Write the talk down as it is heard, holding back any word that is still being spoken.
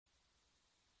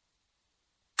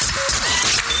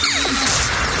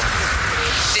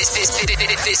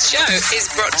This show is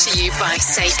brought to you by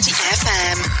Safety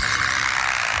FM.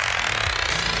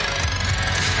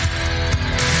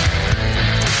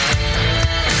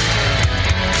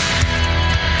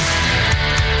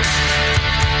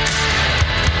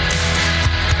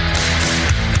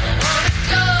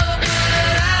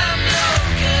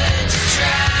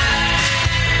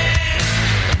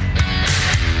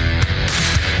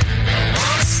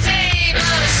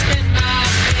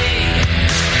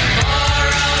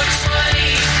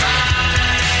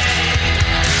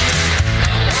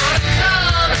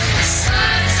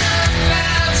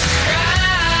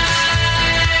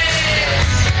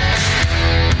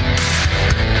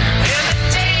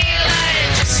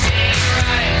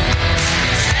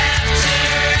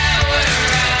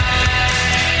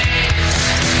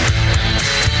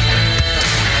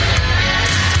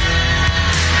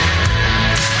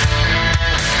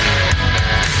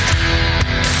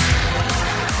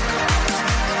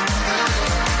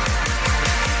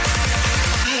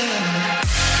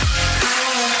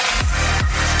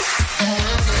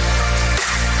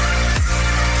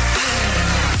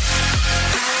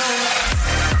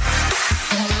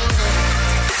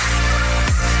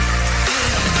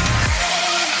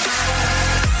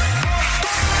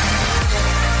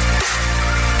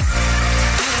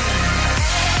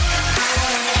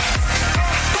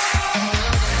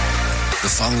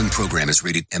 Program is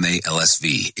rated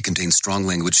MALSV. It contains strong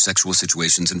language, sexual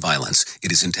situations, and violence.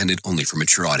 It is intended only for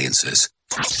mature audiences.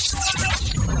 Finally,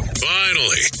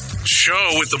 show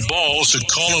with the balls to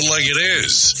call it like it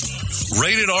is.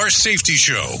 Rated R Safety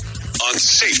Show on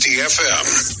Safety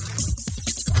FM.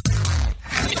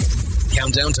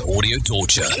 Countdown to audio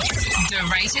torture. The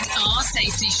Rated R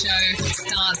Safety Show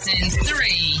starts in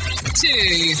 3,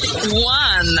 2,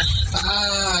 1.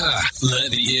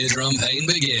 Let the eardrum pain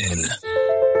begin.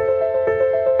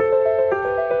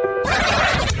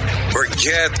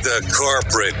 Forget the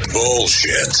corporate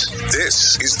bullshit.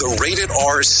 This is the Rated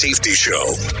R Safety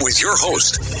Show with your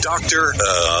host, Dr.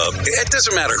 It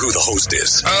doesn't matter who the host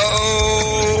is.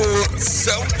 Oh,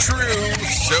 so true.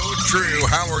 So true.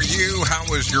 How are you? How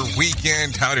was your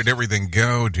weekend? How did everything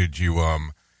go? Did you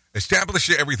establish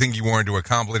everything you wanted to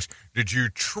accomplish? Did you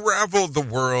travel the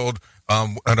world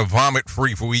on a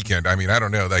vomit-free weekend? I mean, I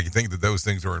don't know. I think that those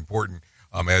things are important.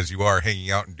 As you are hanging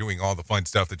out and doing all the fun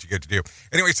stuff that you get to do.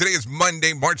 Anyways, today is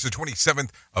Monday, March the 27th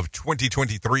of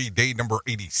 2023, day number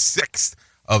 86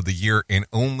 of the year, and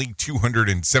only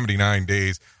 279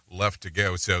 days left to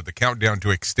go. So the countdown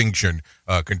to extinction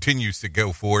continues to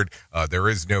go forward. There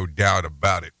is no doubt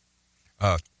about it.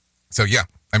 So, yeah,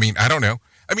 I mean, I don't know.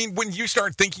 I mean, when you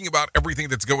start thinking about everything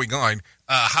that's going on,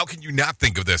 how can you not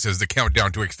think of this as the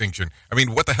countdown to extinction? I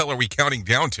mean, what the hell are we counting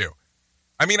down to?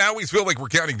 I mean, I always feel like we're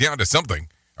counting down to something.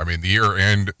 I mean, the year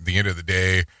end, the end of the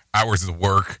day, hours of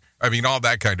work. I mean, all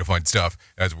that kind of fun stuff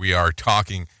as we are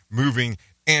talking, moving,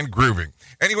 and grooving.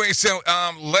 Anyway, so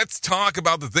let's talk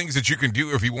about the things that you can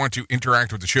do if you want to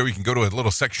interact with the show. You can go to a little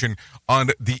section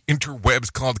on the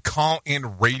interwebs called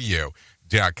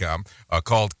callinradio.com,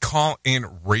 called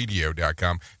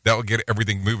callinradio.com. That will get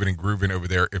everything moving and grooving over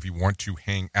there if you want to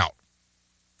hang out.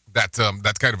 That's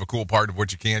kind of a cool part of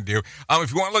what you can do.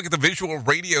 If you want to look at the visual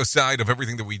radio side of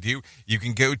everything that we do, you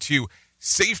can go to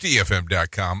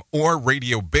safetyfm.com or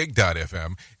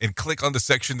radiobig.fm and click on the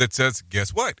section that says,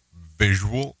 guess what?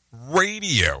 Visual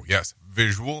radio. Yes,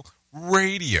 visual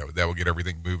radio. That will get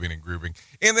everything moving and grooving.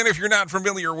 And then if you're not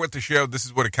familiar with the show, this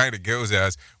is what it kind of goes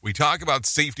as. We talk about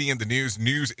safety in the news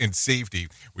and safety.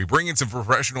 We bring in some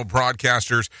professional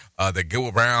broadcasters that go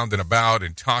around and about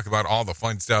and talk about all the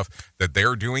fun stuff that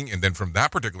they're doing. And then from that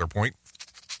particular point,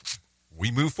 we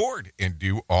move forward and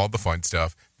do all the fun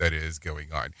stuff that is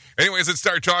going on. Anyways, let's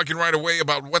start talking right away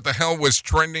about what the hell was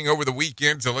trending over the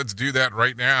weekend. So let's do that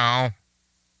right now.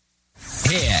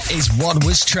 Here is what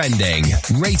was trending.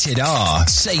 Rated R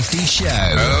Safety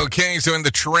Show. Okay, so in the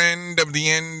trend of the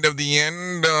end,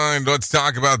 and let's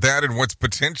talk about that and what's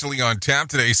potentially on tap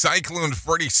today. Cyclone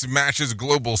Freddy smashes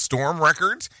global storm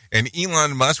records, and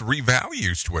Elon Musk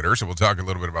revalues Twitter, so we'll talk a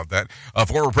little bit about that.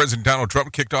 Former President Donald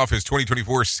Trump kicked off his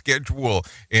 2024 schedule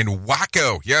in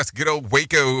Waco. Yes, good old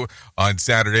Waco on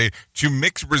Saturday to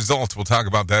mixed results. We'll talk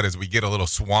about that as we get a little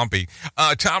swampy.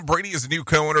 Tom Brady is the new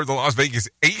co-owner of the Las Vegas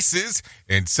Aces.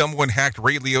 And someone hacked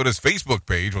Ray Liotta's Facebook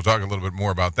page. We'll talk a little bit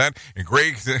more about that. And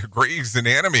Grey's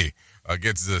Anatomy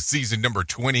gets the season number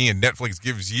 20, and Netflix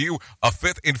gives you a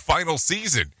fifth and final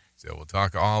season. So we'll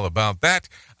talk all about that.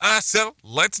 So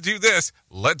let's do this.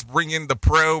 Let's bring in the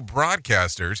pro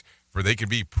broadcasters, for they can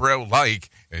be pro-like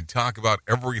and talk about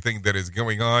everything that is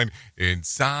going on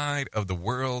inside of the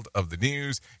world of the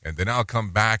news. And then I'll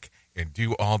come back and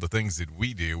do all the things that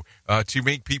we do to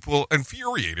make people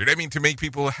infuriated. I mean, to make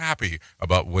people happy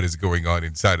about what is going on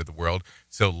inside of the world.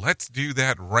 So let's do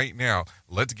that right now.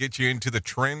 Let's get you into the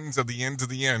trends of the ends of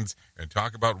the ends and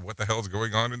talk about what the hell's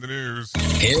going on in the news.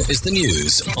 Here is the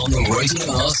news on the Rated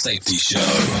R Safety Show.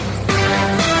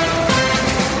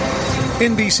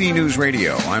 NBC News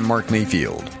Radio, I'm Mark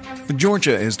Mayfield.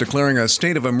 Georgia is declaring a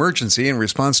state of emergency in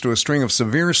response to a string of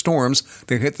severe storms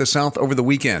that hit the South over the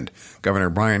weekend. Governor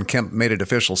Brian Kemp made it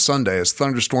official Sunday as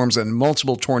thunderstorms and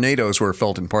multiple tornadoes were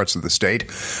felt in parts of the state.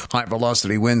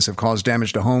 High-velocity winds have caused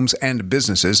damage to homes and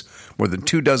businesses. More than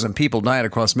 24 people died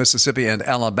across Mississippi and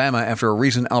Alabama after a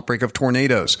recent outbreak of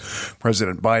tornadoes.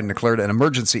 President Biden declared an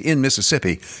emergency in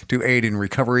Mississippi to aid in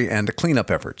recovery and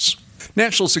cleanup efforts.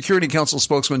 National Security Council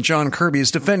spokesman John Kirby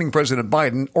is defending President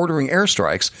Biden ordering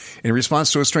airstrikes in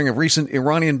response to a string of recent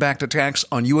Iranian-backed attacks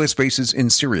on U.S. bases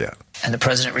in Syria. And the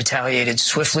president retaliated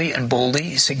swiftly and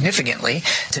boldly, significantly,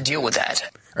 to deal with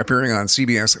that. Appearing on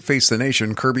CBS Face the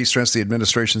Nation, Kirby stressed the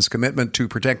administration's commitment to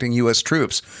protecting U.S.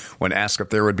 troops. When asked if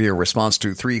there would be a response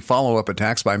to 3 follow-up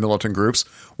attacks by militant groups,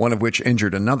 one of which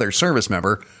injured another service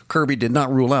member, Kirby did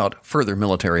not rule out further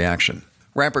military action.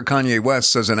 Rapper Kanye West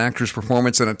says an actor's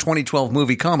performance in a 2012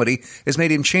 movie comedy has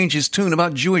made him change his tune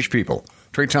about Jewish people.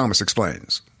 Trey Thomas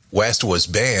explains. West was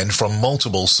banned from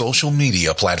multiple social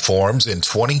media platforms in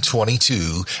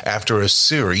 2022 after a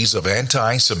series of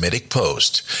anti-Semitic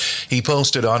posts. He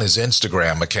posted on his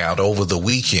Instagram account over the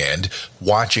weekend,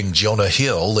 "Watching Jonah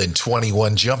Hill in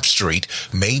 21 Jump Street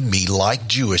made me like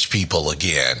Jewish people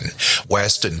again."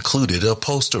 West included a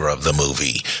poster of the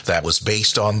movie that was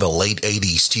based on the late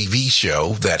 80s TV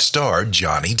show that starred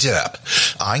Johnny Depp.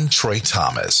 I'm Trey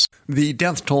Thomas. The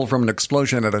death toll from an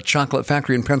explosion at a chocolate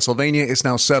factory in Pennsylvania is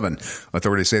now 7.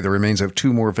 Authorities say the remains of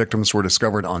 2 more victims were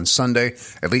discovered on Sunday.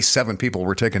 At least 7 people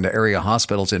were taken to area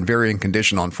hospitals in varying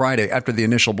condition on Friday after the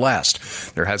initial blast.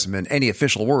 There hasn't been any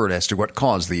official word as to what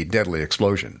caused the deadly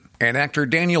explosion. And actor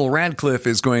Daniel Radcliffe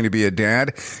is going to be a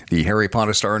dad. The Harry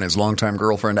Potter star and his longtime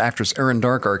girlfriend, actress Erin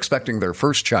Dark, are expecting their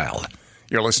first child.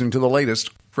 You're listening to the latest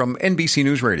from NBC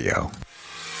News Radio.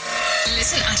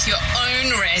 Listen at your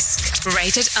own risk.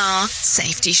 Rated R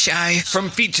Safety Show.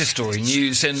 From Feature Story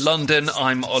News in London,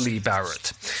 I'm Ollie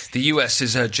Barrett. The US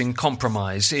is urging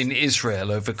compromise in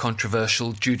Israel over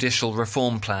controversial judicial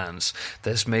reform plans.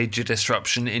 There's major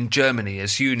disruption in Germany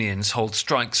as unions hold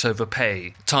strikes over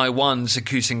pay. Taiwan's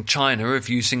accusing China of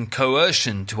using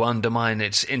coercion to undermine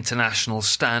its international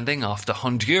standing after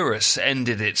Honduras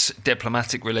ended its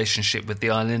diplomatic relationship with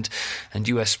the island. And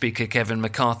US Speaker Kevin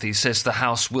McCarthy says the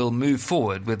House will move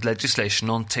forward with legislation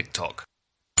on TikTok.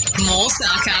 More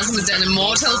sarcasm than a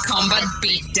Mortal Kombat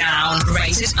beatdown.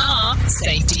 Rated R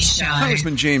Safety Show.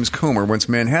 Congressman James Comer wants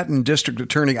Manhattan District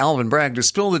Attorney Alvin Bragg to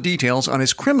spill the details on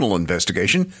his criminal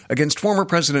investigation against former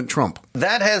President Trump.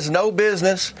 That has no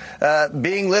business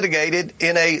being litigated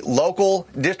in a local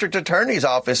district attorney's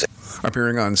office.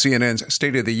 Appearing on CNN's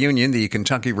State of the Union, the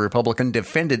Kentucky Republican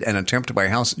defended an attempt by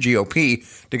House GOP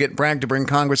to get Bragg to bring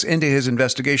Congress into his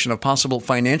investigation of possible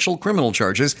financial criminal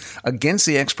charges against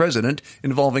the ex-president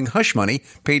involving hush money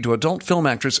paid to adult film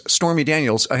actress Stormy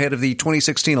Daniels ahead of the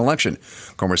 2016 election.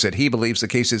 Comer said he believes the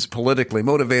case is politically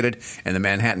motivated and the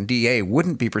Manhattan DA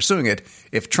wouldn't be pursuing it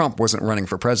if Trump wasn't running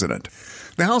for president.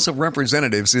 The House of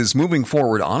Representatives is moving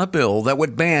forward on a bill that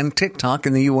would ban TikTok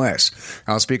in the U.S.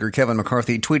 House Speaker Kevin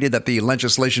McCarthy tweeted that the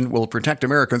legislation will protect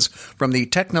Americans from the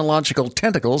technological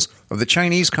tentacles of the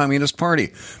Chinese Communist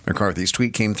Party. McCarthy's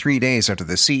tweet came 3 days after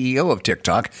the CEO of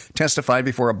TikTok testified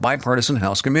before a bipartisan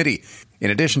House committee. In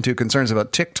addition to concerns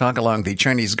about TikTok allowing the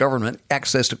Chinese government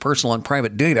access to personal and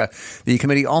private data, the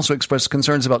committee also expressed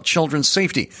concerns about children's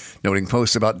safety, noting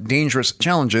posts about dangerous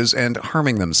challenges and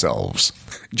harming themselves.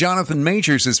 Jonathan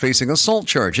Majors is facing assault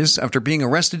charges after being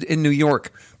arrested in New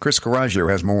York. Chris Coraggio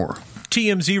has more.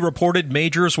 TMZ reported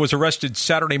Majors was arrested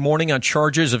Saturday morning on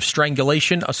charges of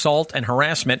strangulation, assault, and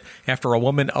harassment after a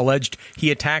woman alleged he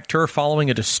attacked her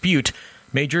following a dispute.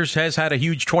 Majors has had a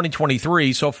huge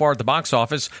 2023 so far at the box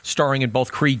office, starring in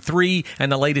both Creed 3 and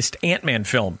the latest Ant-Man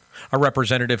film. A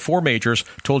representative for Majors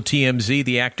told TMZ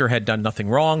the actor had done nothing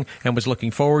wrong and was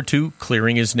looking forward to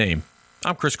clearing his name.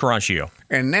 I'm Chris Coraggio.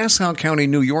 And Nassau County,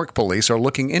 New York police are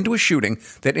looking into a shooting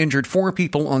that injured 4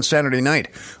 people on Saturday night.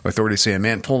 Authorities say a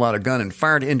man pulled out a gun and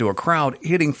fired into a crowd,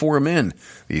 hitting 4 men.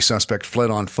 The suspect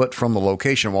fled on foot from the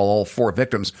location while all 4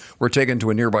 victims were taken to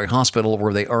a nearby hospital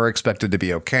where they are expected to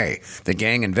be okay. The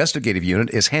gang investigative unit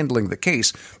is handling the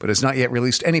case, but has not yet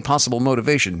released any possible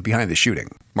motivation behind the shooting.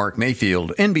 Mark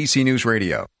Mayfield, NBC News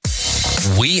Radio.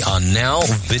 We are now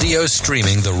video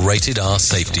streaming the Rated R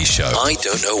Safety Show. I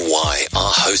don't know why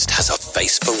our host has a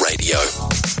face for radio.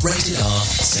 Rated R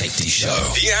Safety Show.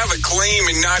 Do you have a claim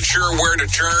and not sure where to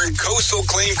turn? Coastal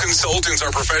Claim Consultants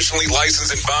are professionally licensed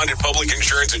and bonded public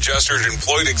insurance adjusters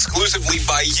employed exclusively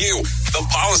by you, the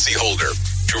policyholder,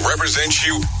 to represent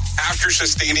you after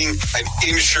sustaining an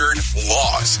insured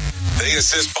loss. They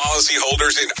assist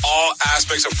policyholders in all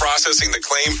aspects of processing the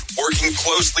claim, working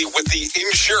closely with the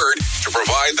insured to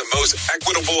provide the most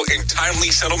equitable and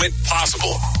timely settlement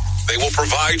possible. They will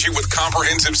provide you with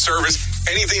comprehensive service,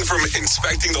 anything from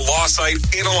inspecting the loss site,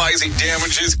 analyzing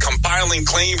damages, compiling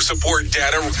claim support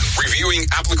data, reviewing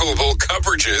applicable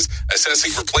coverages,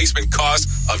 assessing replacement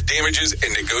costs of damages,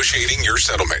 and negotiating your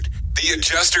settlement. The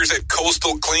adjusters at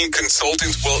Coastal Claim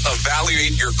Consultants will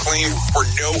evaluate your claim for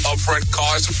no upfront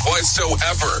cost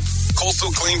whatsoever.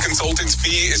 Coastal Claim Consultants'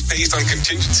 fee is based on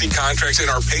contingency contracts and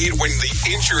are paid when the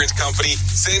insurance company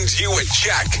sends you a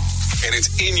check and it's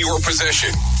in your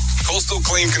possession. Coastal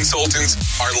Claim Consultants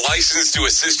are licensed to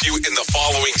assist you in the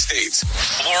following states: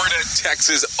 Florida,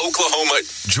 Texas, Oklahoma,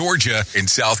 Georgia, and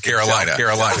South Carolina.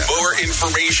 For more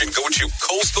information, go to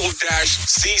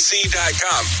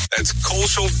coastal-cc.com. That's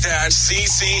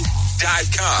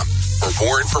coastal-cc.com. For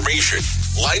more information,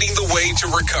 lighting the way to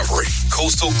recovery.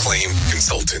 Coastal Claim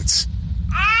Consultants.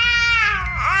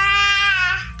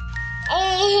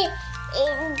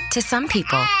 To some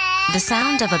people, the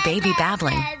sound of a baby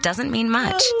babbling doesn't mean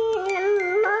much.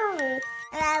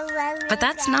 But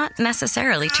that's not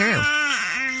necessarily true.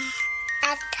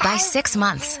 By 6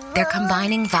 months, they're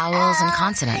combining vowels and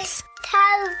consonants.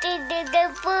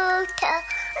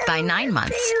 By 9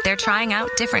 months, they're trying out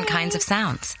different kinds of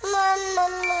sounds.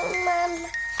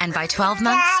 And by 12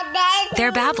 months,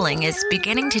 their babbling is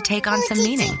beginning to take on some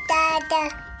meaning.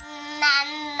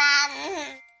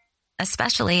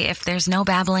 Especially if there's no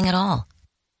babbling at all.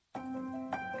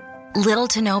 Little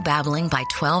to no babbling by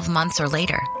 12 months or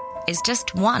later is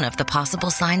just one of the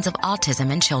possible signs of autism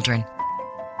in children.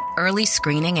 Early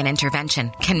screening and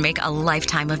intervention can make a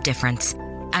lifetime of difference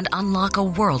and unlock a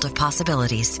world of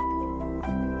possibilities.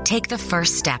 Take the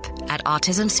first step at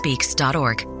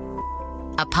autismspeaks.org.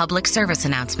 A public service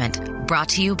announcement brought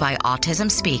to you by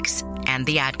Autism Speaks and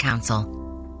the Ad Council.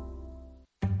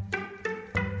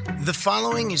 The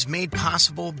following is made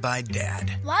possible by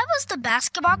Dad. Why was the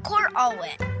basketball court all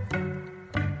wet?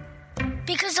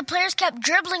 Because the players kept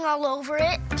dribbling all over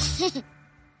it.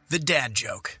 The dad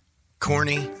joke.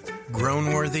 Corny,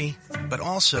 grown-worthy, but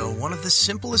also one of the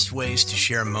simplest ways to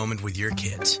share a moment with your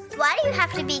kids. Why do you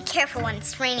have to be careful when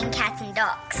it's raining cats and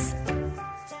dogs?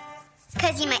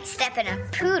 Because you might step in a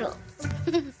poodle.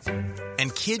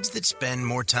 And kids that spend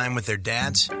more time with their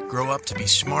dads grow up to be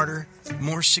smarter,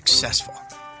 more successful.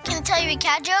 Can I tell you a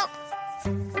cat joke?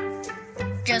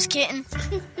 Just kidding.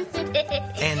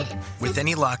 And with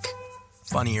any luck,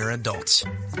 funnier adults.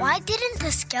 Why didn't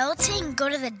the skeleton go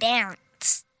to the dance?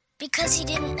 Because he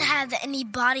didn't have any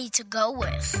body to go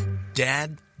with.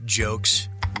 Dad jokes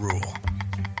rule.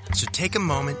 So take a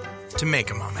moment to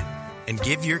make a moment and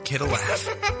give your kid a laugh.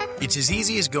 It's as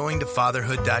easy as going to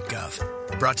fatherhood.gov.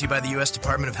 Brought to you by the U.S.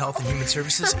 Department of Health and Human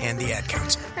Services and the Ad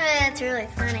Council. That's really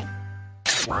funny.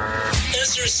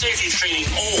 Is your safety training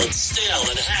old, stale,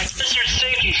 and hacked? Is your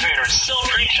safety trainer still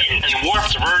preaching a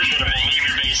warped version of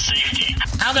behavior-based safety?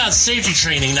 How about safety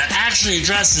training that actually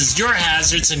addresses your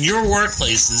hazards in your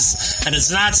workplaces and is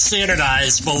not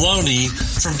standardized baloney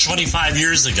from 25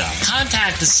 years ago?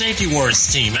 Contact the Safety Wars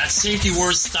team at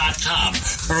safetywars.com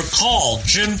or call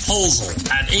Jim Posel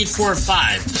at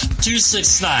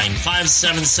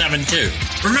 845-269-5772.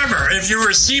 Remember, if you're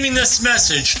receiving this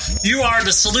message, you are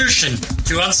the solution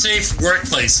to unsafe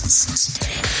workplaces.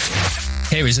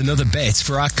 Here is another bit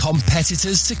for our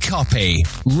competitors to copy.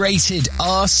 Rated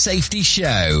R Safety Show.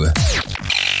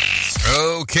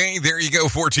 Okay, there you go.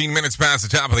 14 minutes past the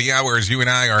top of the hour as you and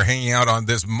I are hanging out on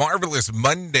this marvelous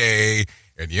Monday.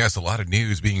 And yes, a lot of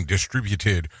news being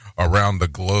distributed around the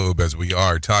globe as we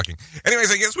are talking.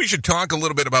 Anyways, I guess we should talk a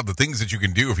little bit about the things that you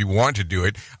can do if you want to do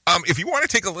it. If you want to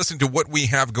take a listen to what we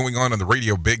have going on the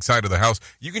radio big side of the house,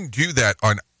 you can do that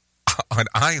on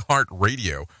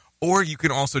iHeartRadio, or you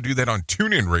can also do that on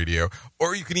TuneIn Radio,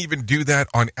 or you can even do that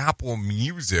on Apple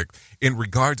Music in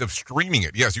regards of streaming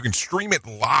it. Yes, you can stream it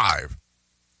live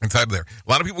inside of there. A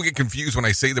lot of people get confused when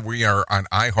I say that we are on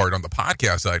iHeart on the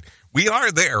podcast side. We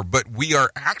are there, but we are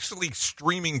actually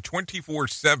streaming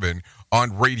 24/7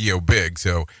 on Radio Big,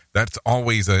 so that's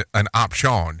always an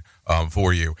option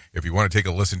for you if you want to take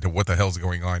a listen to what the hell's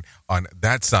going on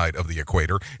that side of the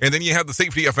equator. And then you have the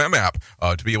Safety FM app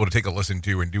to be able to take a listen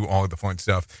to and do all of the fun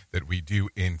stuff that we do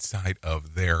inside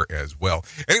of there as well.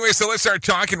 Anyway, so let's start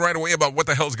talking right away about what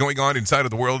the hell's going on inside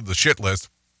of the world of the shit list,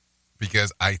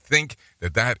 because I think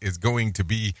that is going to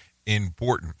be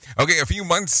important. Okay, a few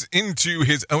months into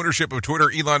his ownership of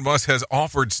Twitter, Elon Musk has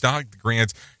offered stock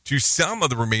grants to some of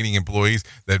the remaining employees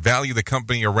that value the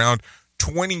company around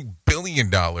 $20 billion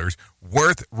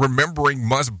worth. Remembering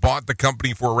Musk bought the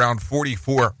company for around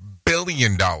 $44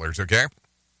 billion, okay?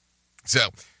 So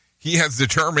he has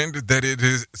determined that it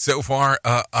is so far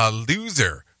a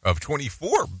loser of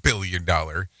 $24 billion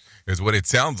is what it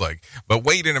sounds like. But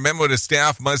wait, in a memo to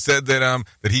staff, Musk said that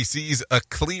he sees a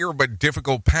clear but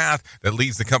difficult path that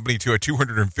leads the company to a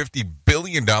 $250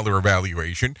 billion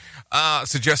valuation,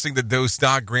 suggesting that those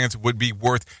stock grants would be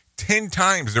worth 10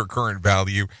 times their current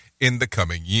value in the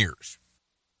coming years.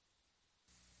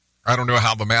 I don't know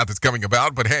how the math is coming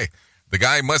about, but hey, the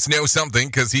guy must know something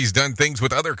because he's done things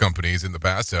with other companies in the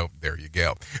past, so there you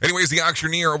go. Anyways, the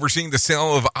auctioneer overseeing the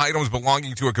sale of items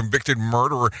belonging to a convicted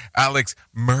murderer, Alex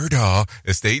Murdaugh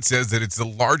estate, says that it's the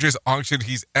largest auction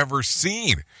he's ever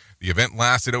seen. The event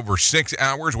lasted over 6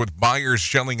 hours, with buyers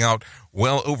shelling out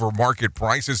well over market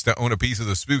prices to own a piece of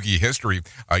the spooky history.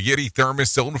 A Yeti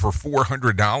thermos sold for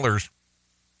 $400.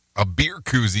 A beer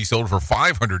koozie sold for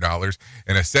 $500,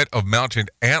 and a set of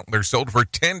mounted antlers sold for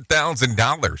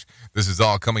 $10,000. This is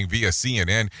all coming via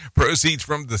CNN. Proceeds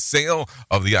from the sale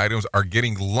of the items are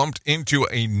getting lumped into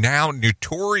a now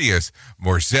notorious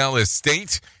Marcel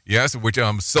estate, yes, which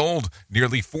sold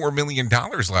nearly $4 million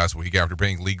last week after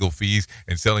paying legal fees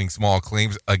and selling small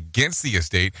claims against the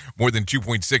estate. More than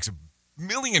 $2.6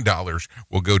 million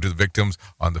will go to the victims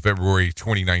on the February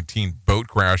 2019 boat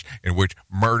crash in which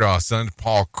Murdaugh's son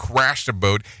Paul crashed a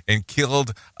boat and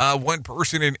killed one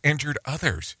person and injured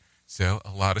others. So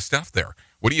a lot of stuff there.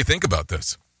 What do you think about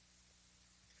this?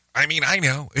 I mean, I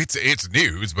know it's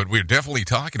news, but we're definitely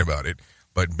talking about it.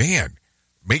 But man,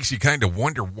 makes you kind of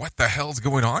wonder what the hell's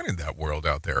going on in that world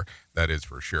out there. That is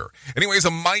for sure. Anyways, a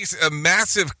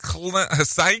massive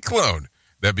cyclone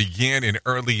that began in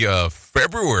early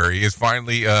February is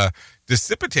finally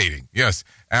dissipating. Yes,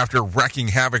 after wreaking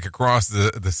havoc across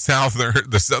the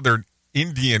southern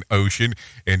Indian Ocean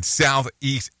and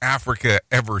Southeast Africa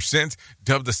ever since,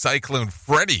 dubbed the Cyclone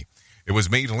Freddy. It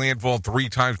was made landfall 3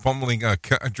 times, pummeling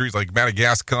countries like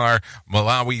Madagascar,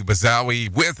 Malawi,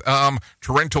 Bazawi with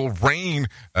torrential rain,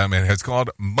 and has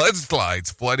caused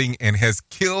mudslides, flooding, and has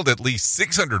killed at least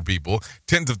 600 people.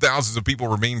 Tens of thousands of people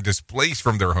remain displaced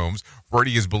from their homes.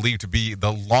 Freddy is believed to be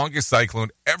the longest cyclone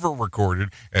ever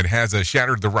recorded and has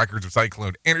shattered the records of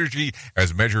cyclone energy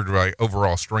as measured by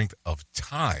overall strength of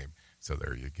time. So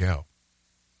there you go.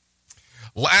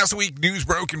 Last week, news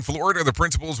broke in Florida. The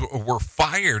principals were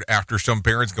fired after some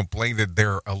parents complained that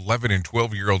their 11 and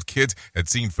 12-year-old kids had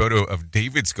seen photo of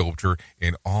David's sculpture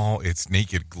in all its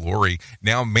naked glory.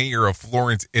 Now, mayor of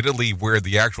Florence, Italy, where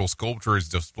the actual sculpture is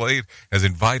displayed, has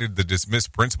invited the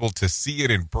dismissed principal to see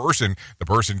it in person. The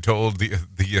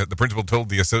principal told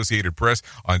the Associated Press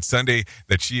on Sunday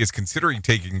that she is considering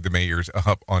taking the mayor's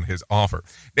up on his offer.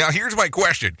 Now, here's my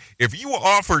question. If you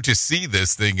offer to see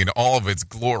this thing in all of its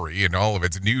glory and all of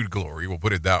its nude glory, we'll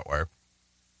put it that way,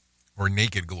 or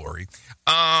naked glory,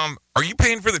 are you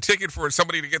paying for the ticket for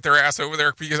somebody to get their ass over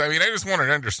there? Because, I mean, I just wanted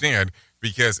to understand,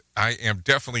 because I am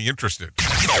definitely interested.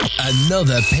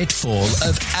 Another pitfall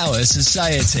of our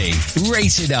society.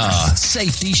 Rated R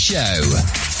Safety Show.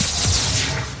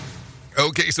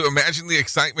 Okay, so imagine the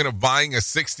excitement of buying a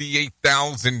 $68,000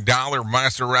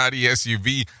 Maserati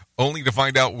SUV only to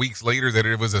find out weeks later that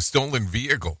it was a stolen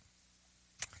vehicle.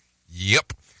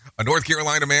 Yep. A North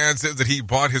Carolina man says that he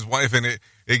bought his wife in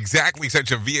exactly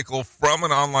such a vehicle from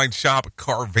an online shop,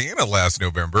 Carvana, last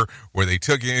November, where they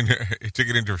took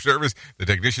it into service. The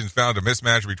technicians found a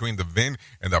mismatch between the VIN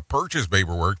and the purchase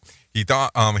paperwork. He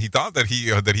thought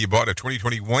that he bought a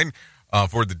 2021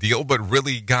 for the deal, but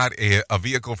really got a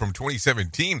vehicle from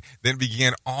 2017, then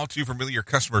began all too familiar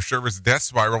customer service death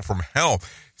spiral from hell.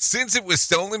 Since it was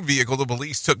stolen vehicle, the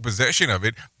police took possession of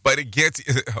it, but to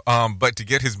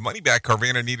get his money back,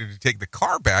 Carvana needed to take the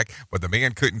car back, but the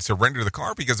man couldn't surrender the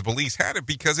car because the police had it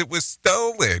because it was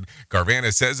stolen.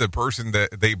 Carvana says the person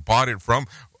that they bought it from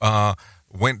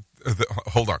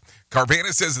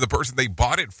Carvana says the person they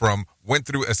bought it from went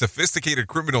through a sophisticated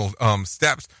criminal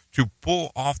steps to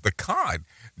pull off the con.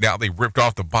 Now they ripped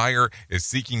off the buyer, is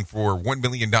seeking for $1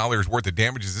 million worth of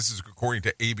damages. This is according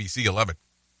to ABC 11.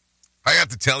 I have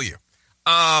to tell you,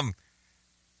 I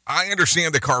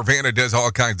understand that Carvana does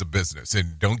all kinds of business,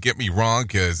 and don't get me wrong,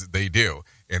 because they do.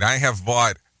 And I have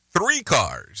bought 3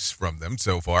 cars from them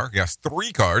so far. Yes,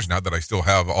 3 cars, not that I still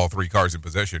have all 3 cars in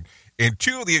possession. And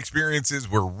 2 of the experiences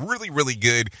were really, really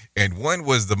good. And one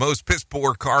was the most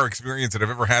piss-poor car experience that I've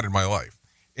ever had in my life.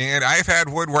 And I've had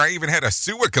one where I even had to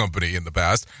sue a company in the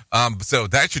past. So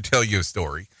that should tell you a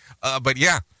story. But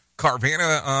yeah,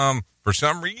 Carvana, for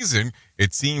some reason,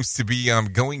 it seems to be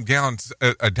going down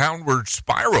a downward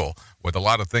spiral with a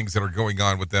lot of things that are going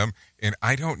on with them. And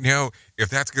I don't know if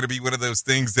that's going to be one of those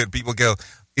things that people go,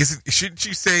 shouldn't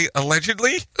you say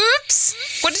allegedly?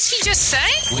 Oops. What did he just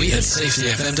say? We at Safety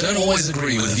FM don't always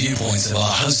agree with viewpoints of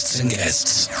our hosts and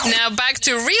guests. Now back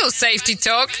to real safety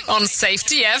talk on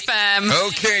Safety FM.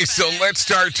 Okay, so let's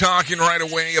start talking right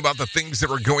away about the things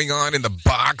that were going on in the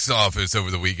box office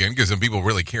over the weekend, because some people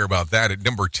really care about that. At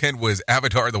number 10 was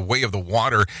Avatar: The Way of the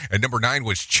Water. At number 9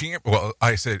 was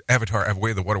I said Avatar: Way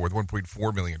of the Water with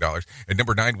 $1.4 million. At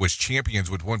number 9 was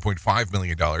Champions with $1.5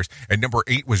 million. At number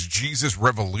 8 was Jesus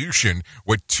Revolution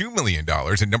with $2 million.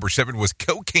 And number 7 was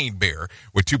Cocaine Bear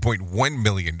with $2.1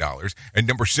 million. And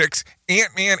number 6,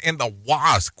 Ant-Man and the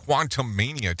Wasp: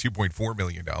 Quantumania, $2.4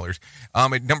 million.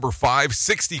 At number 5,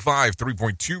 65,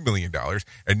 $3.2 million.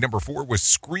 And number 4 was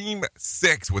Scream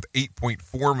 6 with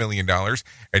 $8.4 million.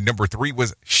 And number 3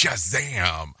 was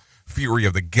Shazam! Fury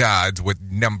of the Gods with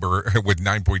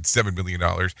 $9.7 million.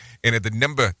 And at the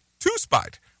number 2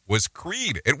 spot was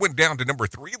Creed. It went down to number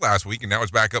 3 last week, and now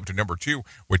it's back up to number 2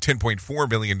 with $10.4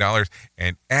 million.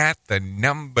 And at the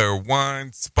number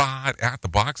 1 spot at the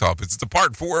box office, it's a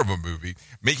part 4 of a movie,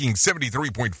 making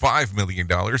 $73.5 million,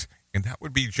 and that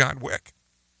would be John Wick.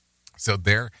 So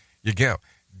there you go.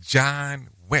 John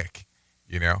Wick,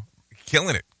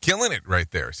 killing it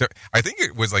right there. So I think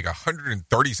it was like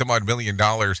 $130-some-odd million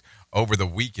over the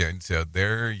weekend. So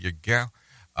there you go.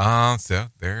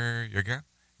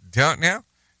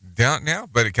 Don't know,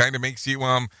 but it kind of makes you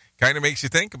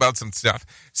think about some stuff.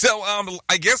 So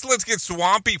I guess let's get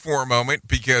swampy for a moment,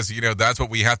 because that's what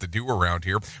we have to do around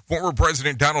here. Former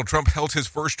President Donald Trump held his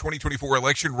first 2024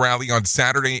 election rally on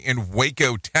Saturday in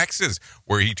Waco, Texas,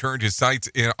 where he turned his sights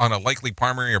on a likely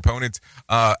primary opponent,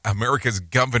 America's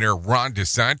Governor Ron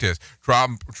DeSantis.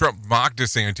 Trump mocked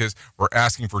DeSantis for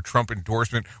asking for Trump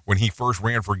endorsement when he first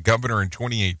ran for governor in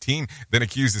 2018, then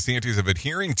accused DeSantis of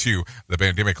adhering to the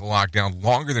pandemic lockdown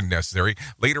longer than necessary.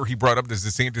 Later, he brought up the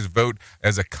DeSantis vote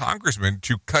as a congressman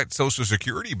to cut Social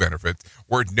Security benefits,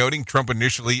 worth noting Trump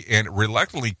initially and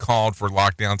reluctantly called for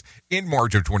lockdowns in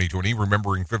March of 2020,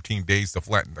 remembering 15 days to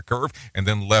flatten the curve, and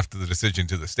then left the decision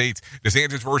to the states.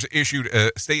 DeSantis first issued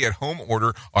a stay-at-home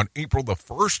order on April the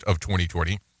 1st of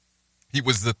 2020. He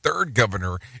was the 3rd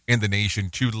governor in the nation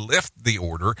to lift the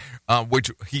order, which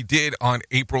he did on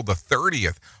April the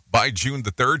 30th. By June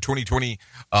the 3rd, 2020,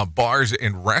 bars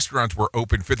and restaurants were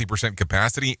open 50%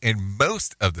 capacity in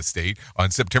most of the state. On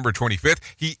September 25th,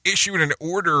 he issued an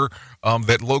order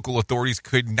that local authorities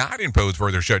could not impose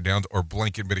further shutdowns or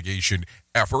blanket mitigation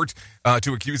efforts.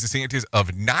 To accuse DeSantis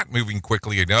of not moving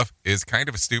quickly enough is kind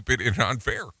of stupid and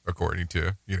unfair, according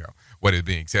to, what is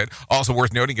being said. Also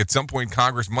worth noting, at some point,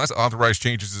 Congress must authorize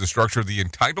changes to the structure of the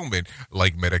entitlement,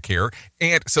 like Medicare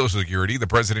and Social Security. The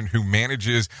president, who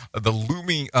manages the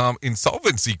looming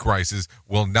insolvency crisis,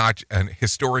 will notch an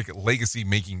historic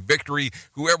legacy-making victory,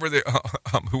 whoever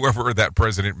that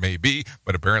president may be,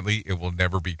 but apparently it will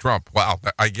never be Trump. Wow,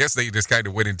 I guess they just kind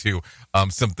of went into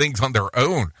some things on their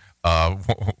own.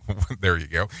 There you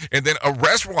go. And then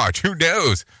arrest watch. Who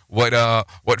knows what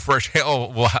fresh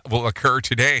hell will occur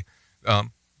today?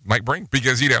 Might bring,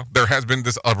 because there has been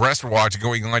this arrest watch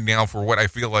going on now for what I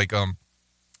feel like a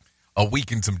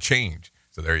week and some change.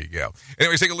 So there you go.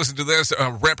 Anyways, take a listen to this.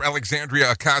 Rep.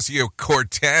 Alexandria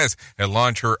Ocasio-Cortez had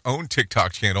launched her own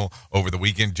TikTok channel over the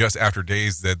weekend, just after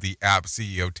days that the app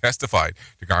CEO testified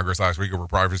to Congress last week over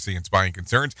privacy and spying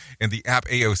concerns. And the app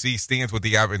AOC stands with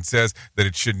the app and says that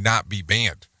it should not be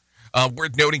banned.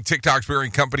 Worth noting, TikTok's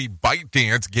parent company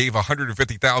ByteDance gave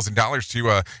 $150,000 to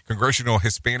a Congressional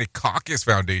Hispanic Caucus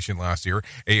Foundation last year.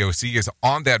 AOC is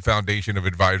on that foundation of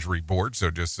advisory board,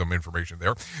 so just some information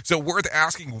there. So worth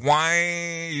asking,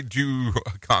 why do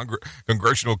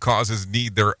congressional causes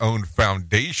need their own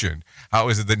foundation? How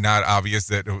is it that not obvious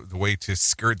that the way to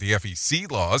skirt the FEC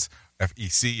laws?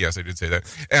 FEC, yes, I did say that.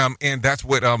 And that's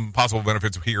what possible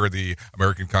benefits here of the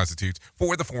American Constitutes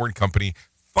for the foreign company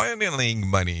funneling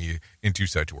money into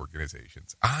such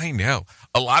organizations. I know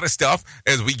a lot of stuff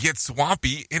as we get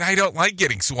swampy, and I don't like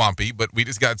getting swampy, but we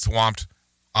just got swamped,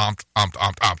 So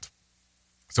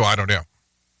I don't know.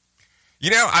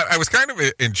 I was kind of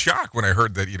in shock when I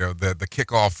heard that, the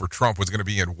kickoff for Trump was going to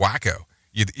be in Waco.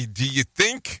 Do you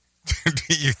think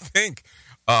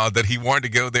that he wanted to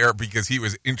go there because he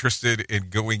was interested in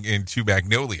going into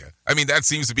Magnolia. I mean, that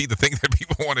seems to be the thing that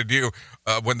people want to do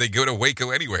when they go to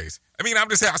Waco anyways. I mean, I'm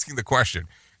just asking the question.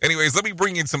 Anyways, let me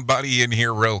bring in somebody in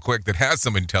here real quick that has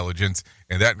some intelligence,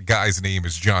 and that guy's name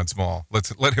is John Small.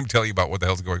 Let him tell you about what the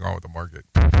hell's going on with the market.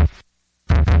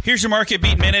 Here's your Market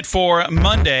Beat Minute for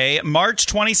Monday, March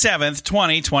 27th,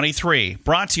 2023.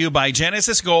 Brought to you by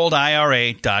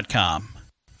GenesisGoldIRA.com.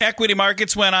 Equity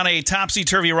markets went on a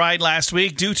topsy-turvy ride last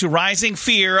week due to rising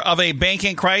fear of a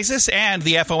banking crisis and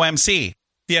the FOMC.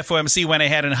 The FOMC went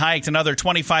ahead and hiked another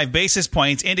 25 basis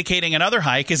points, indicating another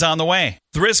hike is on the way.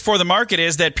 The risk for the market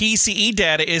is that PCE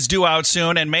data is due out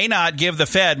soon and may not give the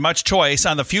Fed much choice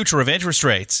on the future of interest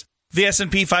rates. The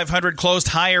S&P 500 closed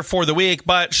higher for the week,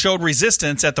 but showed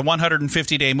resistance at the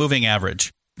 150-day moving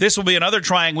average. This will be another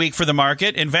trying week for the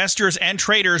market. Investors and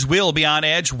traders will be on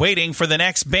edge, waiting for the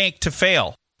next bank to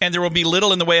fail. And there will be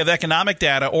little in the way of economic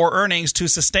data or earnings to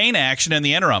sustain action in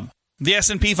the interim. The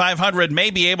S&P 500 may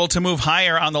be able to move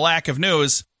higher on the lack of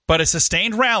news, but a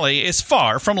sustained rally is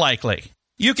far from likely.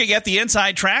 You can get the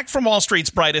inside track from Wall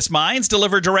Street's brightest minds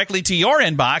delivered directly to your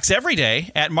inbox every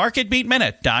day at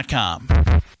MarketBeatMinute.com.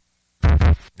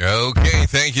 Okay,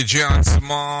 thank you, John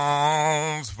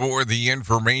Smalls, for the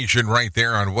information right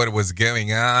there on what was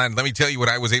going on. Let me tell you what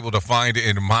I was able to find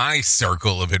in my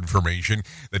circle of information.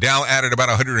 The Dow added about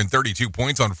 132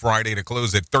 points on Friday to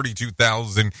close at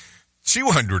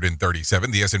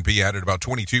 32,237. The S&P added about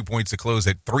 22 points to close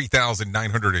at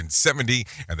 3,970,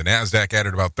 and the NASDAQ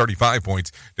added about 35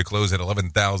 points to close at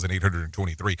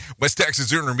 11,823. West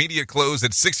Texas Intermediate closed at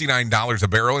 $69 a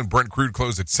barrel, and Brent crude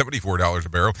closed at $74 a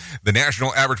barrel. The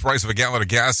national average price of a gallon of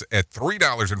gas at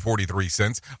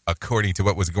 $3.43, according to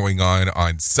what was going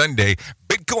on Sunday.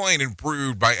 Bitcoin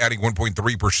improved by adding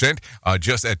 1.3%,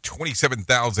 just at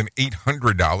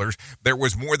 $27,800. There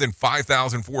was more than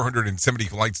 5,470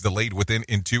 flights delayed within,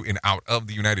 into, and out of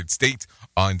the United States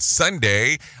on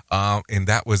Sunday, and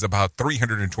that was about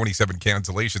 327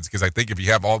 cancellations, because I think if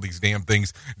you have all these damn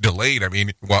things delayed, I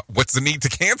mean, what's the need to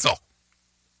cancel?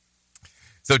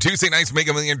 So Tuesday night's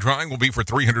Mega Million drawing will be for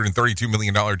 $332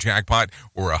 million jackpot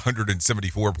or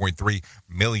 $174.3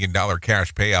 million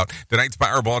cash payout. Tonight's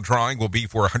Powerball drawing will be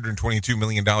for $122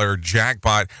 million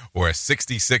jackpot or a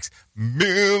 $66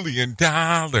 million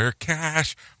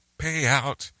cash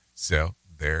payout. So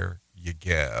there you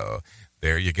go.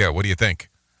 There you go. What do you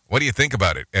think? What do you think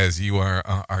about it as you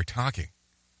are talking?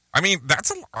 I mean, that's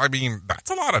a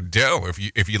lot of dough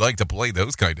if you like to play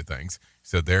those kind of things.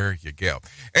 So there you go.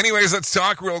 Anyways, let's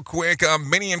talk real quick.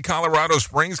 Many in Colorado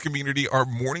Springs community are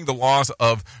mourning the loss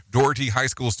of Doherty High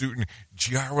School student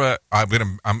Giara. I'm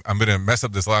gonna mess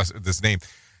up this name.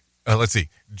 Let's see,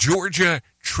 Georgia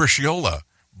Trishiola.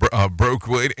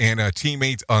 Brokewood and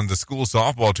teammates on the school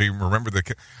softball team remember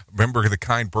the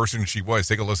kind person she was.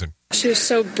 Take a listen. She was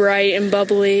so bright and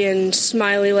bubbly and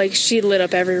smiley, like she lit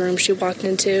up every room she walked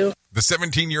into. The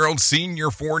 17-year-old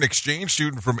senior foreign exchange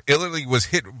student from Italy was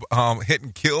hit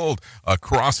and killed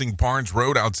crossing Barnes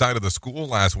Road outside of the school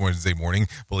last Wednesday morning.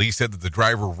 Police said that the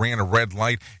driver ran a red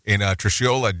light and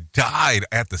Trishiola died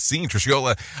at the scene.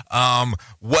 Trishiola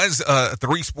was a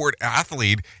three-sport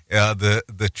athlete,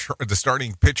 the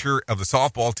starting pitcher of the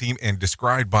softball team, and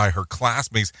described by her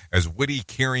classmates as witty,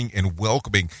 caring, and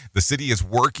welcoming. The city is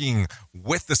working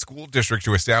with the school district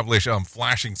to establish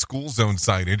flashing school zone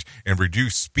signage and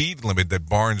reduce speed limit that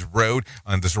Barnes Road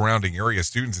on the surrounding area.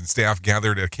 Students and staff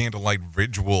gathered a candlelight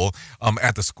vigil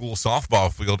at the school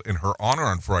softball field in her honor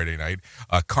on Friday night.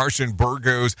 Carson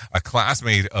Burgos, a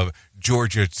classmate of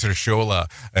Georgia Trishiola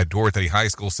at Dorothy High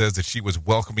School, says that she was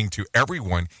welcoming to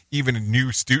everyone, even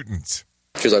new students.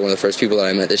 She was like one of the first people that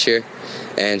I met this year,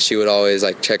 and she would always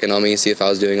like check in on me, see if I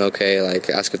was doing okay, like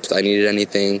ask if I needed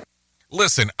anything.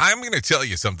 Listen, I'm going to tell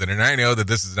you something, and I know that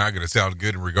this is not going to sound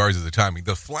good in regards to the timing.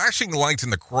 The flashing lights in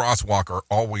the crosswalk are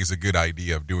always a good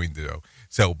idea of doing, though.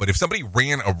 So, but if somebody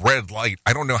ran a red light,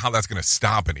 I don't know how that's going to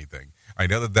stop anything. I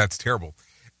know that that's terrible.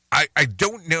 I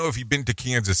don't know if you've been to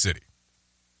Kansas City,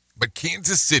 but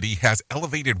Kansas City has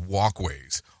elevated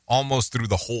walkways almost through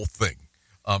the whole thing.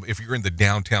 If you're in the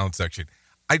downtown section,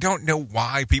 I don't know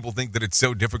why people think that it's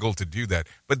so difficult to do that,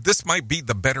 but this might be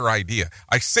the better idea.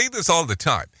 I say this all the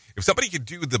time. If somebody could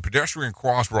do the pedestrian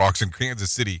crosswalks in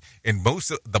Kansas City and most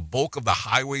of the bulk of the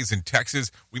highways in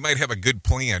Texas, we might have a good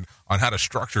plan on how to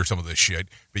structure some of this shit,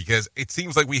 because it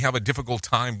seems like we have a difficult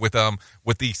time with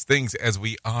these things as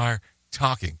we are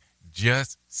talking.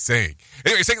 Just saying.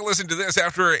 Anyways, take a listen to this.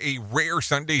 After a rare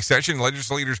Sunday session,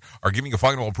 legislators are giving a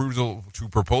final approval to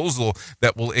proposal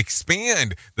that will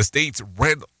expand the state's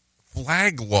red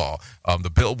flag law. The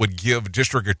bill would give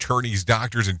district attorneys,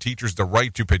 doctors, and teachers the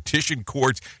right to petition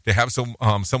courts to have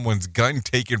someone's gun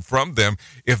taken from them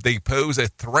if they pose a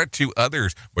threat to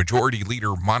others. Majority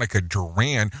Leader Monica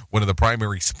Duran, one of the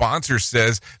primary sponsors,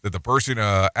 says that the person,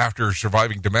 after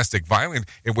surviving domestic violence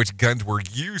in which guns were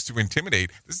used to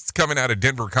intimidate, this is coming out of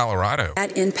Denver, Colorado.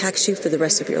 That impacts you for the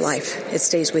rest of your life. It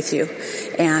stays with you.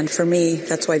 And for me,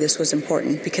 that's why this was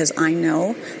important, because I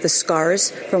know the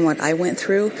scars from what I went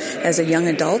through as a young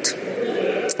adult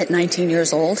at 19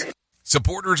 years old.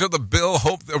 Supporters of the bill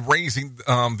hope that raising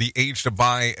the age to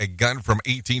buy a gun from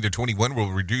 18 to 21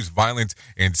 will reduce violence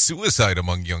and suicide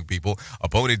among young people.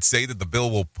 Opponents say that the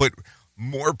bill will put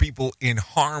more people in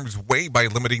harm's way by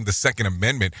limiting the Second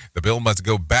Amendment. The bill must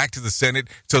go back to the Senate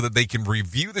so that they can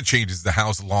review the changes the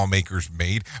House lawmakers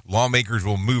made. Lawmakers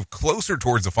will move closer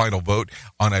towards the final vote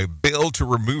on a bill to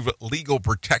remove legal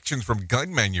protections from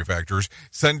gun manufacturers.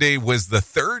 Sunday was the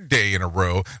third day in a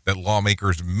row that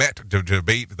lawmakers met to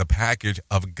debate the package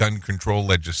of gun control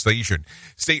legislation.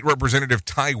 State Representative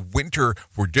Ty Winter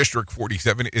for District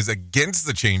 47 is against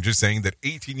the changes, saying that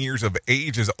 18 years of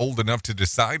age is old enough to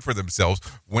decide for themselves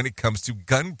when it comes to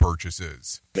gun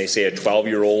purchases. They say a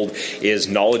 12-year-old is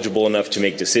knowledgeable enough to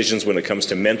make decisions when it comes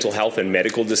to mental health and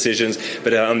medical decisions.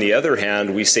 But on the other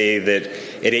hand, we say that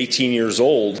at 18 years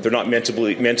old, they're not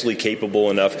mentally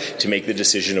capable enough to make the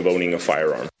decision of owning a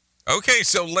firearm. Okay,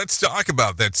 so let's talk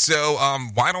about that. So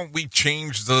why don't we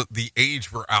change the age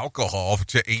for alcohol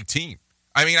to 18?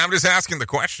 I mean, I'm just asking the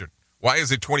question. Why is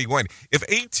it 21? If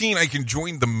 18, I can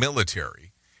join the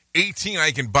military. 18,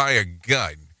 I can buy a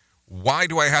gun. Why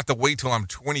do I have to wait till I'm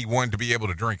 21 to be able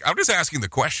to drink? I'm just asking the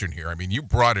question here. I mean, you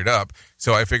brought it up,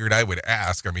 so I figured I would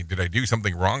ask. I mean, did I do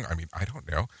something wrong? I mean, I don't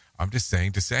know. I'm just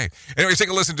saying to say. Anyways, take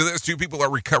a listen to this. 2 people are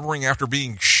recovering after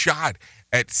being shot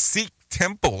at Sikh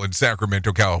Temple in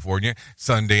Sacramento, California,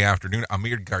 Sunday afternoon.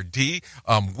 Amir Gardi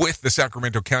with the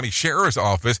Sacramento County Sheriff's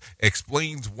Office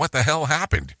explains what the hell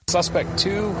happened. Suspect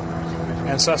 2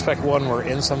 and Suspect 1 were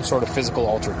in some sort of physical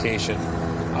altercation.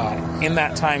 In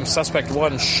that time, Suspect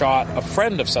 1 shot a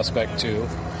friend of Suspect 2,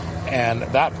 and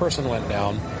that person went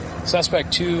down.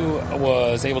 Suspect 2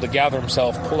 was able to gather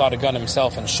himself, pull out a gun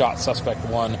himself, and shot Suspect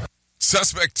 1.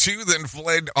 Suspect 2 then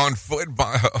fled on foot,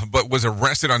 but was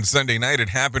arrested on Sunday night. It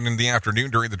happened in the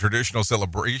afternoon during the traditional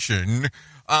celebration.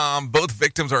 Both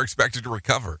victims are expected to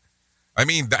recover. I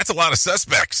mean, that's a lot of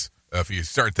suspects. If you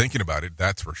start thinking about it,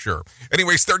 that's for sure.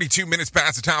 Anyways, 32 minutes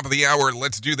past the top of the hour.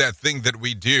 Let's do that thing that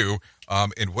we do.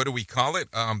 And what do we call it?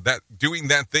 Doing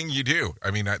that thing you do.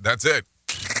 I mean, that's it.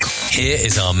 Here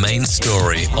is our main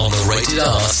story on the Rated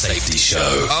R Safety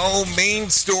Show. Oh, main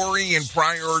story and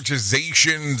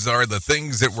prioritizations are the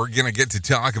things that we're going to get to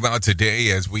talk about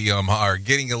today as we are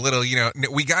getting a little,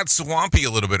 we got swampy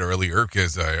a little bit earlier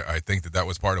because I think that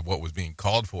was part of what was being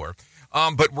called for.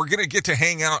 But we're going to get to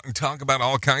hang out and talk about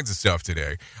all kinds of stuff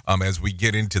today as we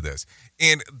get into this.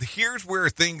 And here's where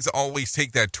things always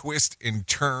take that twist and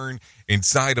turn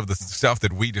inside of the stuff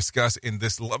that we discuss in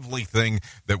this lovely thing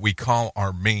that we call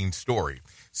our main story.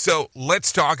 So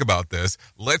let's talk about this.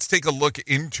 Let's take a look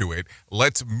into it.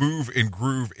 Let's move and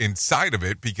groove inside of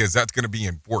it because that's going to be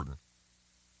important.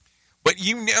 But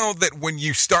you know that when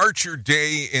you start your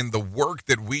day in the work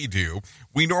that we do,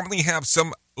 we normally have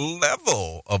some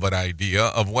level of an idea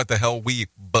of what the hell we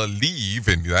believe,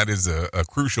 and that is a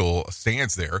crucial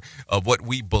stance there, of what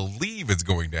we believe is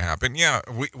going to happen. Yeah,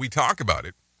 we talk about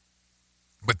it,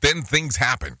 but then things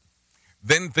happen.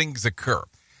 Then things occur.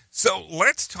 So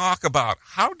let's talk about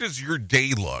how does your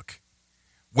day look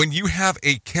when you have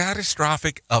a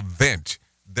catastrophic event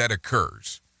that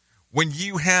occurs? When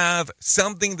you have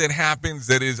something that happens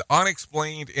that is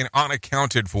unexplained and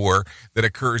unaccounted for that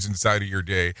occurs inside of your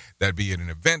day, that be it an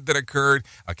event that occurred,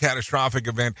 a catastrophic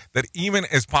event, that even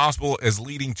as possible as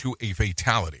leading to a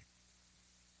fatality.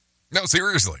 No,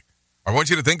 seriously. I want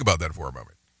you to think about that for a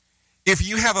moment. If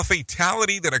you have a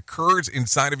fatality that occurs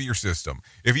inside of your system,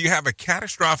 if you have a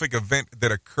catastrophic event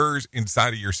that occurs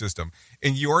inside of your system,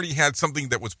 and you already had something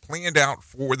that was planned out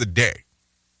for the day,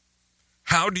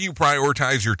 how do you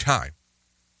prioritize your time?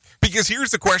 Because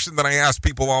here's the question that I ask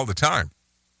people all the time.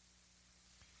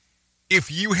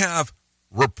 If you have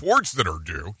reports that are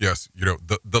due, yes,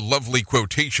 the lovely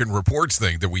quotation reports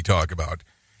thing that we talk about,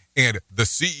 and the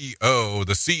CEO,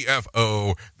 the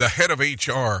CFO, the head of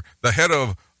HR, the head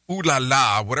of ooh la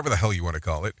la, whatever the hell you want to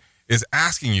call it, is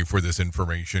asking you for this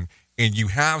information, and you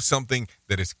have something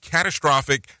that is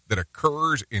catastrophic that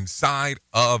occurs inside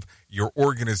of your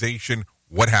organization,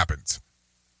 what happens?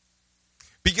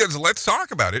 Because let's talk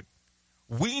about it.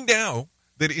 We know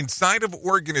that inside of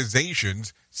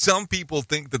organizations, some people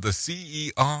think that the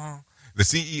CEO, the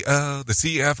CEO, the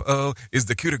CFO is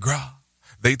the coup de grace.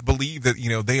 They believe that,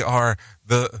 they are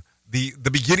the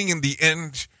beginning and the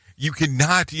end. You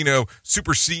cannot,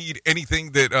 supersede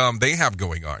anything that they have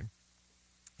going on.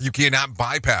 You cannot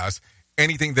bypass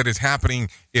anything that is happening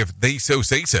if they so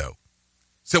say so.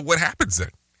 So what happens then?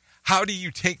 How do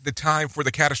you take the time for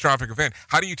the catastrophic event?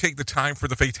 How do you take the time for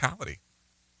the fatality?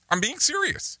 I'm being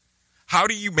serious. How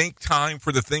do you make time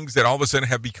for the things that all of a sudden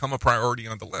have become a priority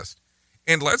on the list?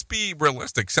 And let's be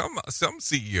realistic. Some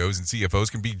CEOs and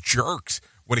CFOs can be jerks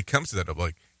when it comes to that. Of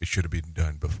like, it should have been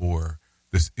done before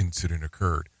this incident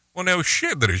occurred. Well, no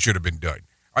shit that it should have been done.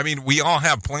 I mean, we all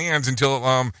have plans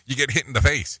until you get hit in the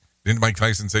face. Didn't Mike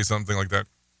Tyson say something like that?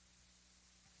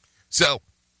 So,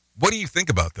 what do you think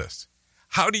about this?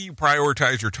 How do you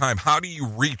prioritize your time? How do you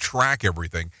retrack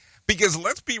everything? Because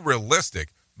let's be realistic.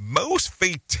 Most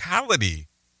fatality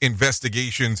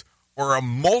investigations are a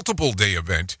multiple day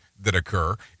event that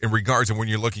occur in regards to when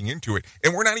you're looking into it.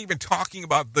 And we're not even talking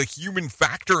about the human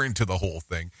factor into the whole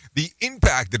thing, the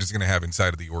impact that it's going to have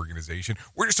inside of the organization.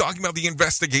 We're just talking about the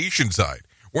investigation side.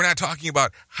 We're not talking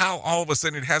about how all of a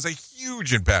sudden it has a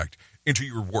huge impact into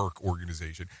your work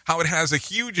organization, how it has a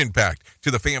huge impact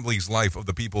to the family's life of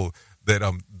the people that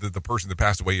the person that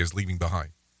passed away is leaving behind.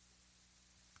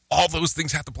 All those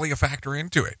things have to play a factor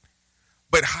into it.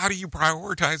 But how do you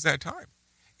prioritize that time?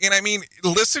 And I mean,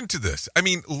 listen to this. I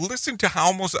mean, listen to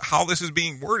how this is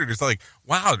being worded. It's like,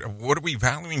 wow, what are we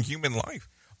valuing human life?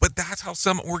 But that's how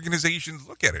some organizations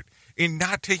look at it, in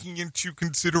not taking into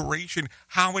consideration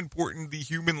how important the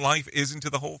human life is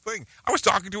into the whole thing. I was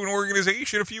talking to an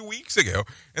organization a few weeks ago,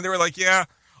 and they were like, yeah,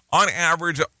 on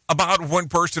average, about one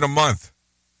person a month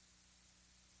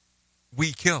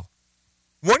we kill.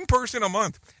 One person a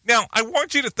month. Now, I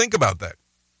want you to think about that.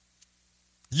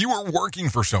 You are working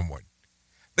for someone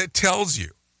that tells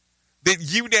you that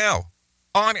you know,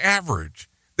 on average,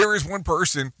 there is one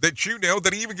person that you know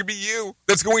that even could be you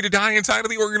that's going to die inside of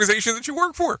the organization that you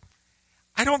work for.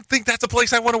 I don't think that's a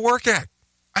place I want to work at.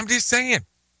 I'm just saying.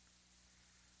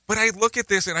 But I look at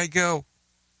this and I go,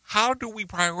 how do we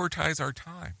prioritize our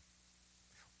time?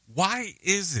 Why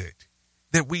is it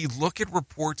that we look at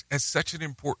reports as such an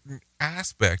important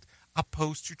aspect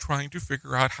opposed to trying to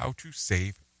figure out how to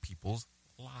save people's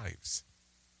lives?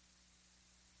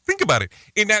 Think about it.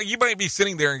 And now you might be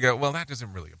sitting there and go, well, that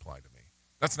doesn't really apply to me.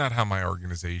 That's not how my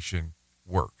organization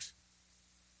works.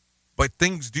 But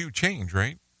things do change,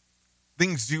 right?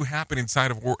 Things do happen inside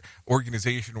of an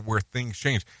organization where things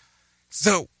change.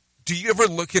 So do you ever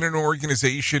look at an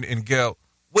organization and go,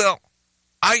 well,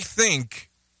 I think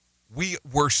we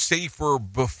were safer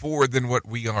before than what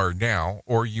we are now?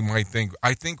 Or you might think,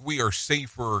 I think we are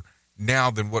safer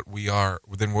now than what we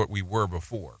were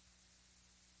before.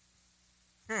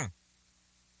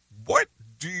 What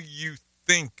do you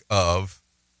think of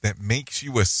that makes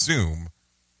you assume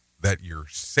that you're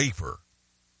safer?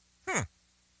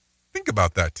 Think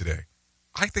about that today.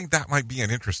 I think that might be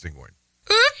an interesting one.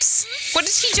 Oops! What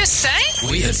did he just say?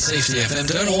 We at Safety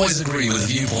FM don't always agree with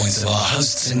viewpoints of our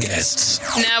hosts and guests.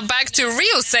 Now back to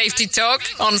real safety talk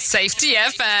on Safety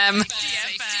FM.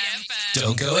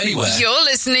 Don't go anywhere. You're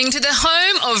listening to the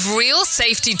home of real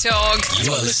safety talk.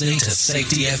 You are listening to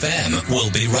Safety FM.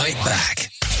 We'll be right back.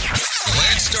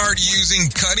 Let's start using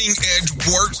cutting-edge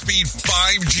warp speed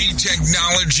 5G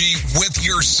technology with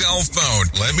your cell phone.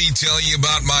 Let me tell you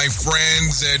about my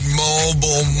friends at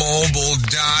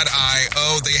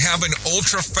mobilemobile.io. They have an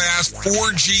ultra-fast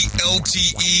 4G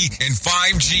LTE and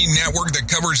 5G network that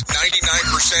covers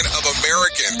 99% of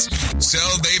Americans. So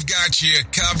they've got you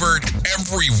covered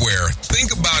everywhere.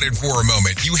 Think about it for a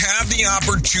moment. You have the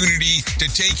opportunity to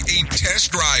take a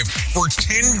test drive for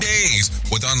 10 days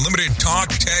with unlimited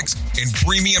talk, text, and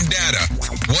premium data.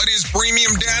 What is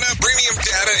premium data? Premium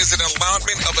data is an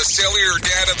allotment of a cellular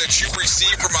data that you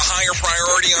receive from a higher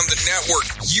priority on the network.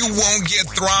 You won't get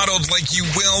throttled like you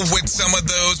will with some of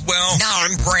those, well,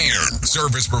 non-brand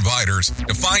service providers.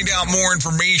 To find out more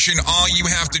information, all you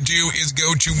have to do is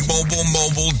go to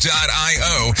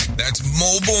mobilemobile.io. That's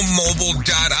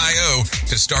mobilemobile.io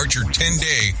to start your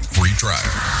 10-day free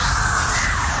trial.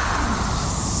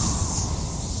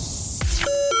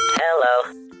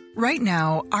 Hello. Right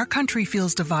now, our country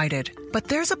feels divided, but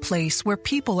there's a place where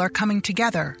people are coming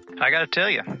together. I gotta tell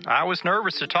you, I was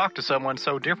nervous to talk to someone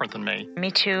so different than me.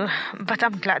 Me too, but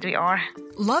I'm glad we are.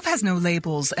 Love Has No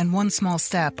Labels and One Small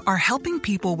Step are helping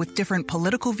people with different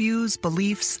political views,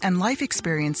 beliefs, and life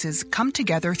experiences come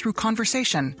together through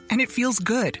conversation, and it feels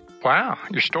good. Wow,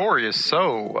 your story is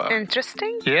so...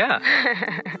 Interesting? Yeah.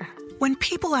 When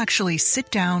people actually sit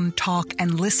down, talk,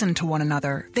 and listen to one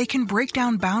another, they can break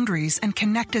down boundaries and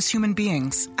connect as human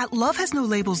beings. At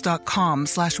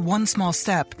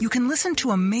lovehasnolabels.com/onesmallstep, you can listen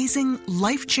to amazing,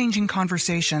 life-changing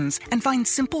conversations and find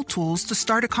simple tools to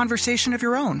start a conversation of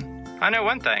your own. I know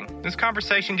one thing. This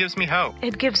conversation gives me hope.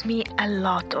 It gives me a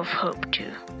lot of hope,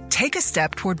 too. Take a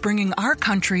step toward bringing our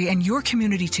country and your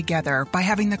community together by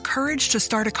having the courage to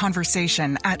start a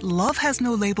conversation at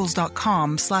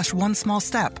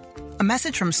lovehasnolabels.com/onesmallstep. A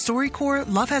message from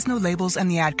StoryCorps, Love Has No Labels,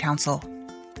 and the Ad Council.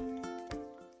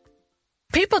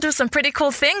 People do some pretty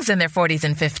cool things in their 40s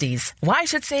and 50s. Why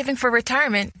should saving for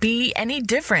retirement be any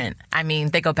different? I mean,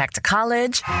 they go back to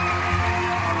college,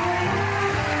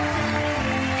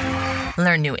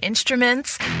 learn new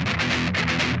instruments,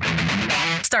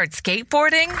 start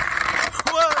skateboarding.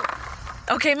 Whoa.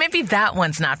 Okay, maybe that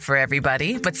one's not for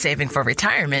everybody, but saving for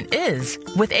retirement is.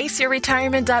 With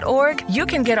aceyourretirement.org, you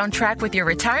can get on track with your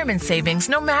retirement savings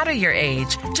no matter your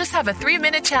age. Just have a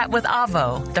 3-minute chat with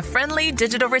Avo, the friendly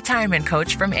digital retirement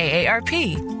coach from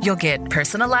AARP. You'll get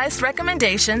personalized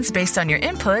recommendations based on your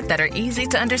input that are easy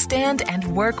to understand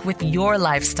and work with your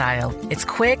lifestyle. It's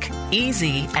quick,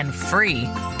 easy, and free.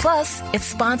 Plus, it's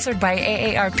sponsored by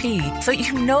AARP, so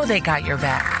you know they got your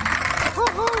back.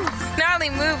 Gnarly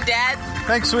move, Dad.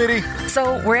 Thanks, sweetie.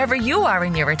 So wherever you are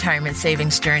in your retirement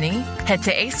savings journey, head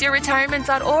to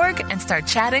aceyourretirement.org and start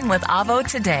chatting with Avo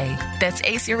today. That's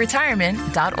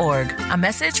aceyourretirement.org. A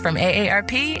message from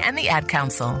AARP and the Ad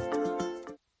Council.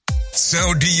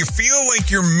 So do you feel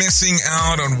like you're missing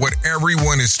out on what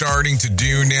everyone is starting to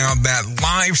do now, that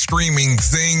live streaming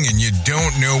thing, and you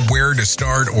don't know where to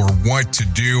start or what to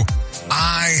do?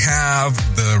 I have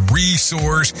the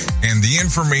resource and the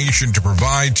information to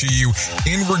provide to you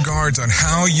in regards on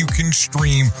how you can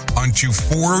stream onto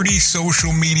 40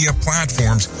 social media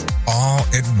platforms all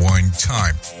at one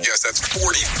time. Yes, that's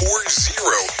 40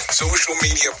 social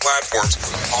media platforms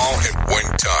all at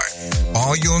one time.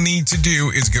 All you'll need to do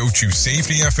is go to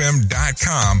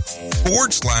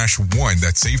safetyfm.com/one.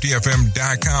 That's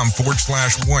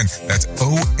safetyfm.com/one. That's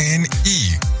ONE.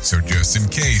 So just in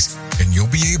case, and you'll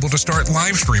be able to start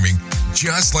live streaming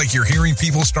just like you're hearing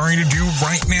people starting to do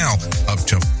right now, up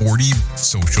to 40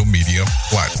 social media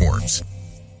platforms.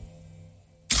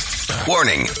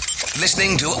 Warning.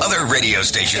 Listening to other radio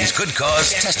stations could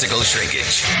cause testicle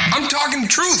shrinkage. I'm talking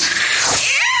truth.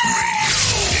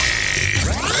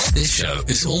 This show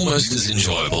is almost as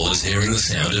enjoyable as hearing the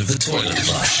sound of the toilet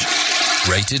flush.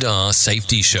 Rated R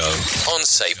Safety Show on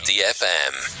Safety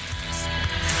FM.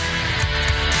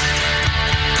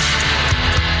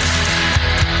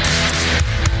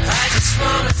 I just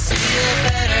wanna feel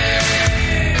better.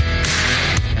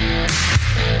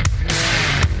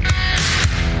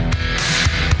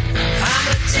 I'm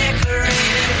a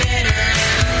decorated veteran,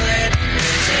 let me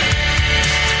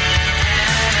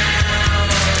down.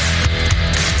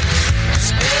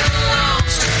 It's been a long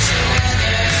stretch of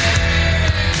weather.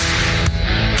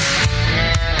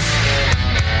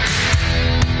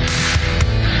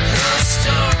 Those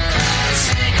storm clouds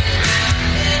hanging around,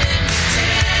 letting me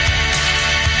down.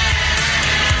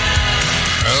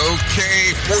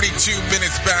 Okay, 42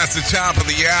 minutes past the top of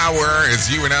the hour as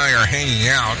you and I are hanging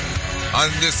out on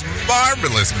this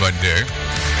marvelous Monday.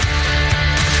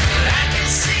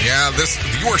 Yeah,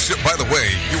 you are still, by the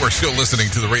way, you are still listening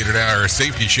to the Rated R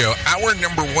Safety Show, hour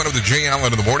number 1 of the Jay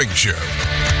Allen in the Morning Show.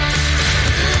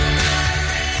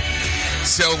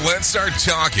 So let's start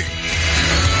talking.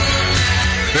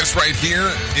 This right here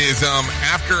is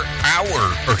After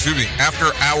Our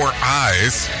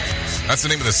Eyes. That's the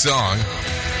name of the song.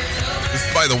 This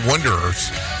is by the Wanderers.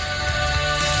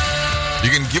 You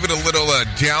can give it a little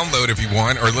download if you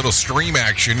want, or a little stream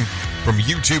action from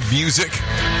YouTube Music,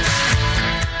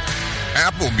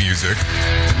 Apple Music,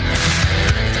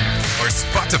 or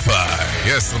Spotify.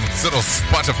 Yes, some little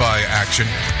Spotify action.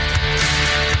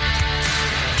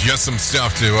 Just some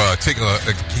stuff to take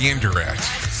a gander at,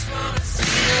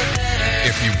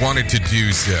 if you wanted to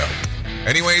do so.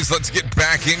 Anyways, let's get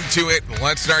back into it.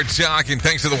 Let's start talking.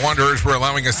 Thanks to the Wanderers for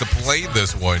allowing us to play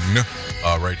this one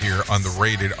right here on the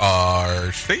Rated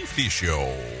R Safety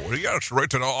Show. Yes,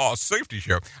 Rated R Safety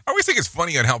Show. I always think it's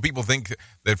funny on how people think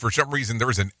that for some reason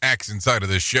there's an X inside of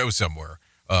this show somewhere.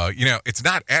 It's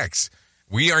not X.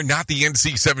 We are not the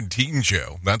NC-17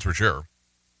 show, that's for sure.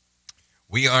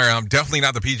 We are definitely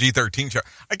not the PG-13 show.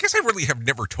 I guess I really have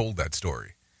never told that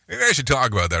story. Maybe I should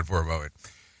talk about that for a moment.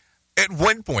 At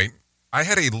one point, I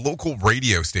had a local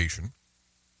radio station,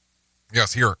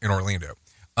 yes, here in Orlando,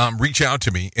 reach out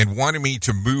to me and wanted me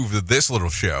to move this little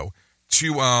show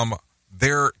to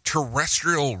their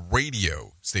terrestrial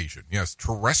radio station. Yes,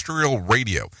 terrestrial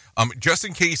radio. Just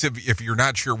in case if you're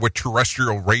not sure what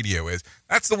terrestrial radio is,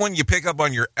 that's the one you pick up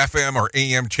on your FM or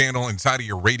AM channel inside of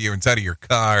your radio, inside of your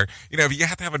car. You know, you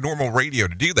have to have a normal radio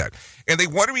to do that. And they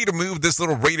wanted me to move this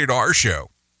little Rated R show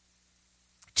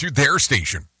to their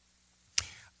station.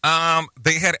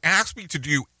 They had asked me to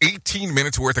do 18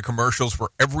 minutes worth of commercials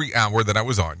for every hour that I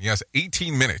was on. Yes,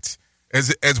 18 minutes.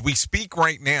 As we speak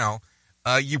right now,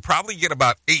 you probably get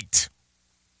about 8.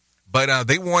 But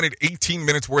they wanted 18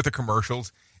 minutes worth of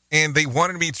commercials, and they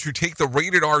wanted me to take the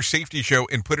Rated R Safety Show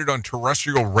and put it on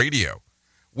terrestrial radio,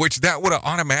 which that would have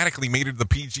automatically made it the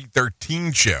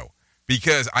PG-13 show,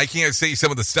 because I can't say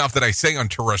some of the stuff that I say on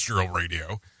terrestrial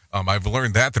radio. I've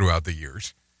learned that throughout the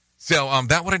years. So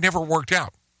that would have never worked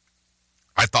out.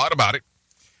 I thought about it,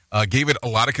 gave it a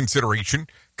lot of consideration,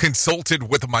 consulted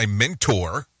with my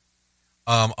mentor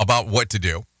about what to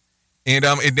do, and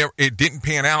it didn't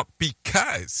pan out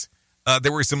because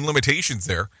there were some limitations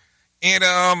there. And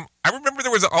I remember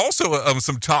there was also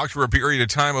some talk for a period of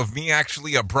time of me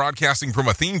actually broadcasting from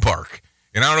a theme park.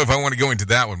 And I don't know if I want to go into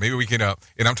that one. Maybe we can, and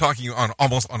I'm talking on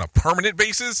almost on a permanent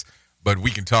basis, but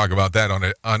we can talk about that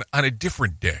on a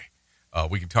different day.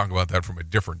 We can talk about that from a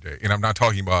different day. And I'm not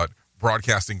talking about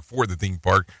broadcasting for the theme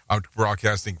park. I'm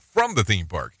broadcasting from the theme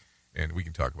park. And we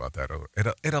can talk about that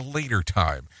at a later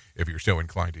time if you're so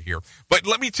inclined to hear. But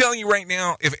let me tell you right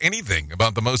now, if anything,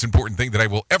 about the most important thing that I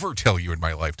will ever tell you in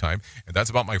my lifetime, and that's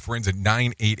about my friends at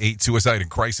 988 Suicide and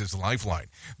Crisis Lifeline.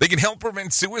 They can help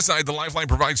prevent suicide. The Lifeline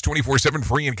provides 24/7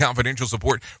 free and confidential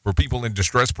support for people in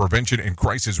distress, prevention, and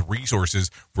crisis resources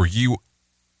for you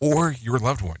or your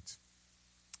loved ones,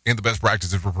 and the best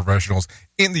practices for professionals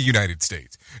in the United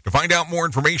States. To find out more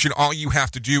information, all you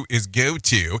have to do is go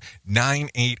to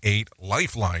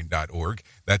 988lifeline.org.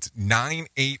 That's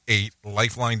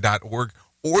 988lifeline.org,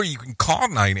 or you can call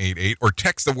 988 or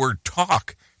text the word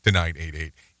TALK to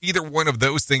 988. Either one of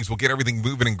those things will get everything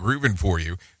moving and grooving for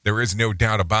you. There is no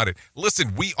doubt about it.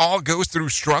 Listen, we all go through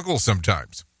struggles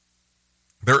sometimes.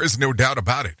 There is no doubt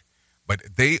about it.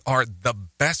 But they are the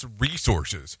best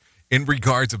resources in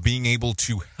regards of being able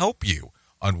to help you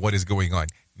on what is going on.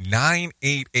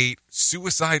 988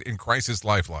 Suicide and Crisis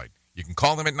Lifeline. You can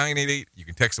call them at 988. You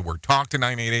can text the word TALK to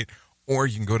 988, or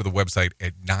you can go to the website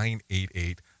at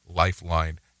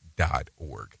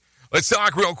 988lifeline.org. Let's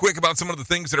talk real quick about some of the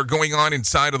things that are going on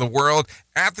inside of the world.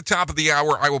 At the top of the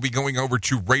hour, I will be going over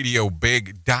to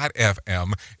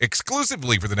RadioBig.fm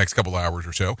exclusively for the next couple hours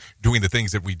or so, doing the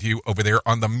things that we do over there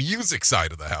on the music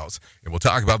side of the house. And we'll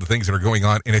talk about the things that are going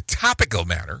on in a topical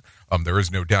manner. There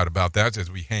is no doubt about that as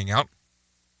we hang out.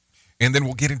 And then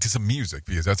we'll get into some music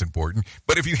because that's important.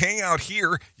 But if you hang out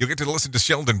here, you'll get to listen to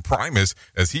Sheldon Primus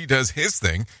as he does his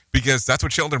thing, because that's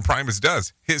what Sheldon Primus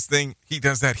does. His thing, he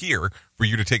does that here for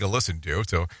you to take a listen to.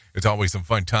 So it's always some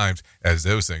fun times as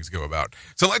those things go about.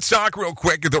 So let's talk real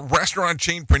quick. The restaurant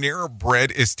chain Panera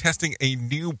Bread is testing a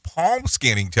new palm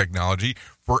scanning technology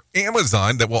for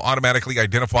Amazon that will automatically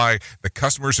identify the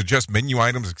customers, suggest menu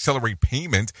items, accelerate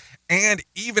payment, and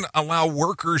even allow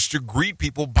workers to greet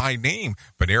people by name.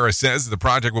 Panera says the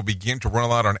project will begin to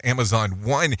roll out on Amazon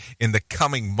One in the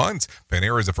coming months.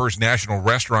 Panera is the first national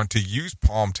restaurant to use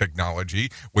palm technology,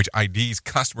 which IDs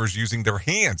customers using their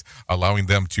hands, allowing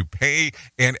them to pay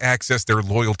and access their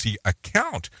loyalty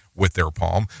account with their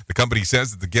palm. The company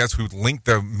says that the guests who link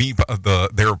their My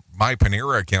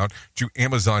Panera account to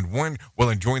Amazon One will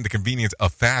enjoy the convenience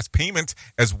of fast payments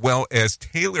as well as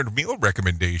tailored meal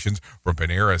recommendations from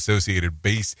Panera associated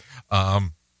based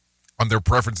on their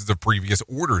preferences of previous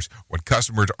orders. When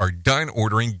customers are done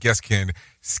ordering, guests can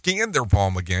scan their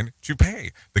palm again to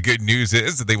pay. The good news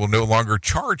is that they will no longer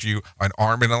charge you an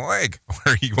arm and a leg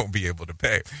where you won't be able to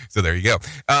pay. So there you go.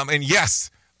 And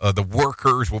yes, the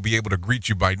workers will be able to greet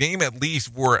you by name, at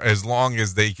least for as long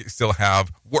as they still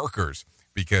have workers,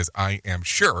 because I am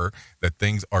sure that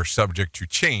things are subject to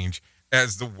change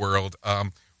as the world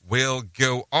will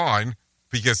go on.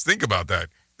 Because think about that.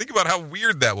 Think about how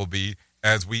weird that will be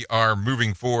as we are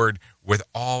moving forward with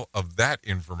all of that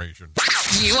information.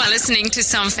 You are listening to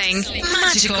something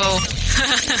magical.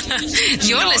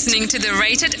 You're listening to the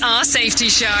Rated R Safety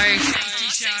Show.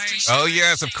 Oh,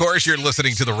 yes, of course you're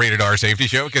listening to the Rated R Safety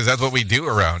Show, because that's what we do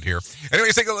around here.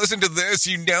 Anyways, take a listen to this.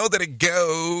 You know that it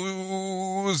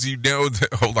goes.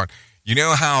 Hold on. You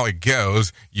know how it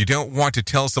goes. You don't want to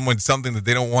tell someone something that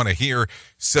they don't want to hear,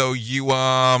 so you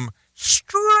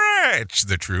stretch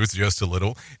the truth just a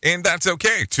little, and that's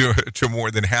okay to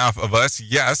more than half of us.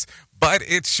 Yes, but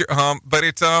it's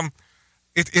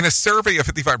In a survey, a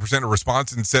 55% of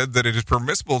respondents said that it is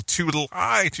permissible to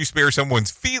lie to spare someone's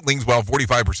feelings, while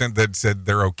 45% that said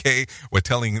they're okay with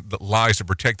telling lies to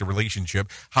protect the relationship.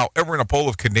 However, in a poll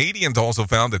of Canadians also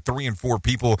found that 3 in 4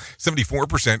 people,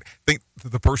 74%, think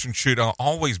that the person should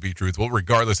always be truthful,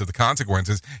 regardless of the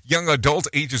consequences. Young adults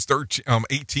ages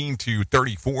 18 to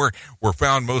 34 were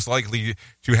found most likely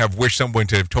to have wished someone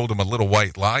to have told them a little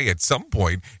white lie at some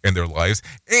point in their lives.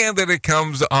 And that it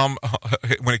comes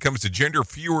when it comes to gender,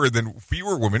 fewer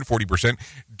women, 40%,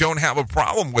 don't have a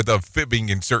problem with fibbing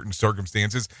in certain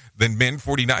circumstances than men,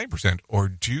 49%. Or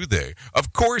do they?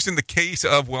 Of course, in the case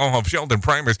of Sheldon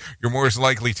Primus, you're more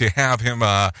likely to have him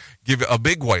give a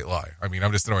big white lie. I mean,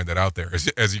 I'm just throwing that out there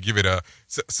as you give it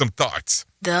some thoughts.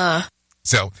 Duh.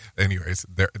 So, anyways,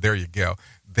 there you go.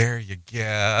 There you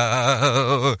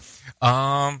go.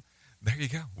 There you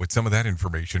go, with some of that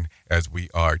information as we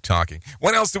are talking.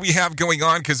 What else do we have going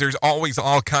on? Because there's always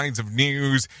all kinds of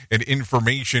news and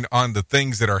information on the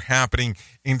things that are happening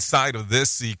inside of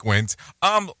this sequence.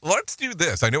 Let's do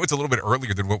this. I know it's a little bit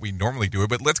earlier than what we normally do it,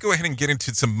 but let's go ahead and get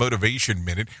into some Motivation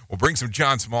Minute. We'll bring some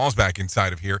John Smalls back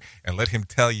inside of here and let him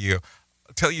tell you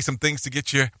some things to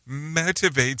get you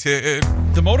motivated.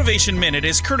 The Motivation Minute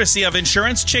is courtesy of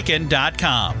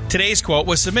InsuranceChicken.com. Today's quote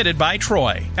was submitted by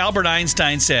Troy. Albert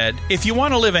Einstein said, "If you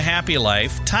want to live a happy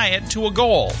life, tie it to a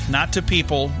goal, not to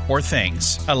people or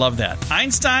things." I love that.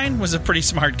 Einstein was a pretty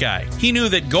smart guy. He knew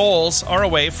that goals are a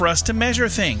way for us to measure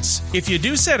things. If you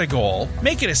do set a goal,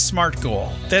 make it a SMART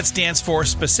goal. That stands for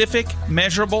specific,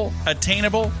 measurable,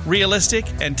 attainable, realistic,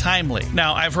 and timely.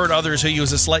 Now, I've heard others who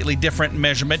use a slightly different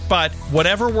measurement, but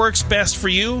whatever works best for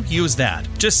you, use that.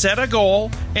 Just set a goal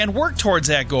and work towards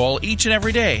that goal each and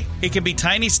every day. It can be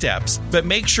tiny steps, but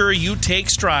make sure you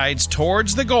take strides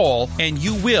towards the goal and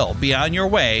you will be on your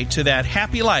way to that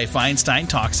happy life Einstein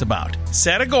talks about.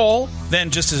 Set a goal, then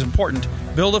just as important,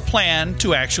 build a plan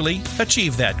to actually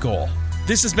achieve that goal.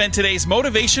 This has been today's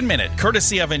Motivation Minute,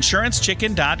 courtesy of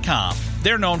InsuranceChicken.com.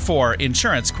 They're known for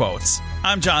insurance quotes.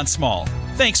 I'm John Small.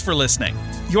 Thanks for listening.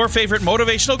 Your favorite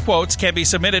motivational quotes can be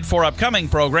submitted for upcoming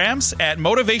programs at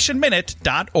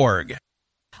motivationminute.org.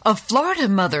 A Florida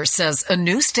mother says a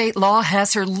new state law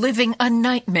has her living a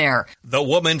nightmare. The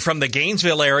woman from the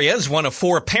Gainesville area is one of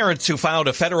 4 parents who filed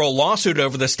a federal lawsuit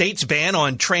over the state's ban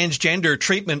on transgender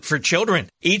treatment for children.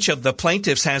 Each of the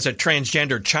plaintiffs has a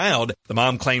transgender child. The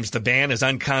mom claims the ban is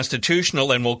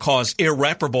unconstitutional and will cause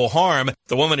irreparable harm.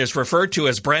 The woman is referred to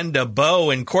as Brenda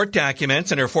Bowe in court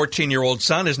documents, and her 14-year-old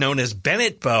son is known as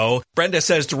Bennett Bowe. Brenda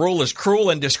says the rule is cruel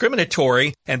and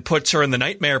discriminatory and puts her in the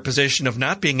nightmare position of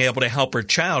not being able to help her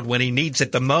child when he needs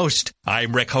it the most.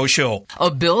 I'm Rick Hoschel.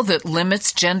 A bill that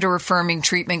limits gender-affirming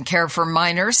treatment care for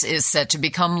minors is set to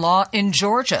become law in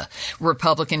Georgia.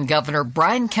 Republican Governor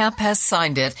Brian Kemp has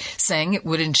signed it, saying it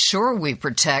would ensure we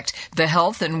protect the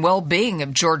health and well-being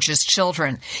of Georgia's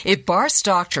children. It bars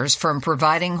doctors from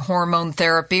providing hormone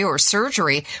therapy or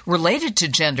surgery related to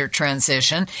gender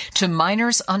transition to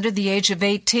minors under the age of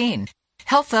 18.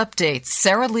 Health updates,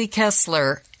 Sarah Lee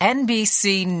Kessler,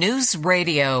 NBC News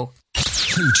Radio.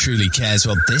 Who truly cares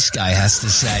what this guy has to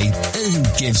say? Who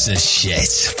gives a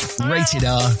shit? Rated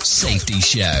R Safety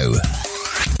Show.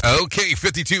 Okay,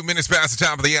 52 minutes past the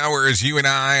top of the hour as you and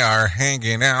I are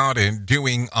hanging out and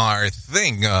doing our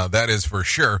thing. That is for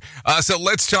sure. So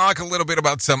let's talk a little bit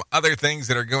about some other things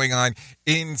that are going on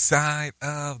inside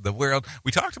of the world.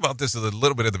 We talked about this a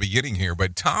little bit at the beginning here,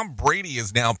 but Tom Brady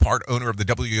is now part owner of the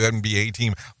WNBA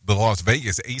team, the Las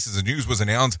Vegas Aces. The news was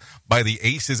announced by the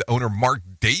Aces owner, Mark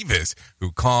Davis,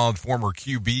 who called former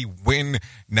QB win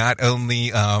not only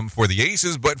for the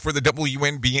Aces, but for the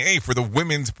WNBA, for the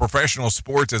women's professional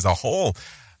sports as a whole.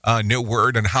 No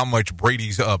word on how much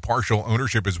Brady's partial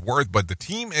ownership is worth, but the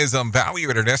team is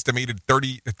valued at an estimated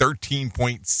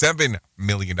 $13.7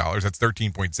 million. That's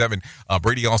 13.7.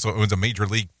 Brady also owns a Major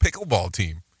League pickleball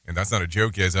team, and that's not a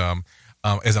joke as I'm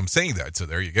saying that. So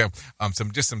there you go.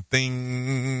 Some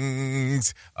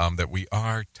things that we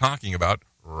are talking about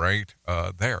right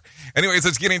there. Anyways,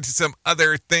 let's get into some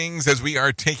other things as we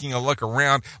are taking a look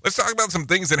around. Let's talk about some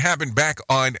things that happened back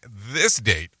on this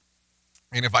date.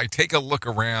 And if I take a look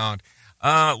around,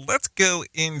 let's go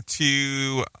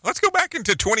back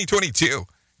into 2022,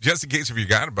 just in case if you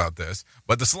forgot about this.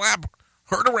 But the slap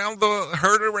heard around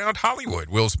Hollywood.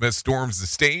 Will Smith storms the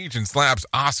stage and slaps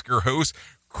Oscar host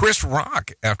Chris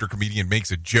Rock after comedian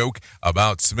makes a joke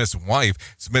about Smith's wife.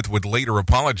 Smith would later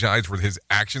apologize for his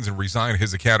actions and resign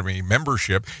his Academy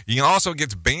membership. He also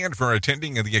gets banned for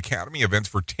attending the Academy events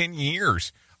for 10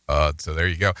 years. So there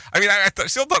you go. I mean, I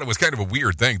still thought it was kind of a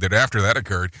weird thing that after that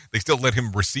occurred, they still let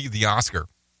him receive the Oscar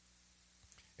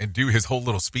and do his whole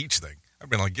little speech thing. I've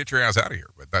been like, get your ass out of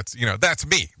here. But that's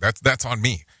me. That's on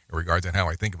me in regards to how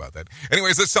I think about that.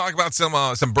 Anyways, let's talk about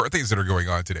some birthdays that are going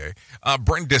on today.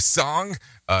 Brenda Song,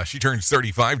 she turns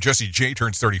 35. Jessie J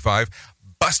turns 35.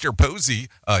 Buster Posey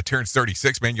turns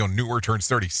 36. Manuel Neuer turns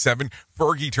 37.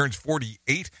 Fergie turns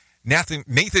 48. Nathan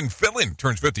Fillion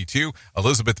turns 52.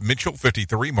 Elizabeth Mitchell,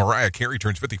 53. Mariah Carey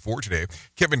turns 54 today.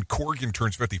 Kevin Corrigan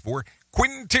turns 54.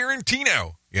 Quentin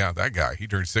Tarantino, yeah, that guy, he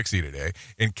turns 60 today.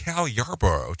 And Cal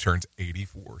Yarborough turns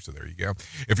 84. So there you go.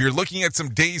 If you're looking at some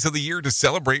days of the year to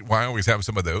celebrate, well, I always have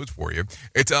some of those for you.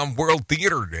 It's World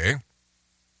Theater Day,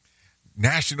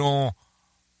 National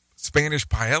Spanish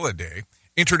Paella Day,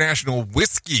 International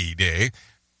Whiskey Day,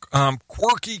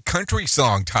 Quirky Country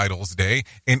Song Titles Day,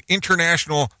 and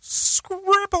International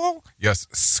Scribble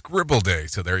Day.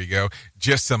 So there you go.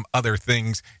 Just some other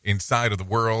things inside of the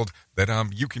world that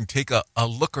you can take a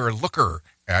looker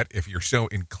at if you're so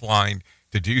inclined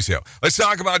to do so. Let's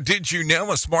talk about, did you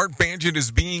know a smart bandage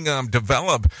is being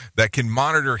developed that can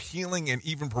monitor healing and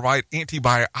even provide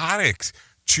antibiotics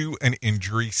to an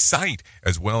injury site,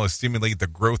 as well as stimulate the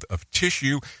growth of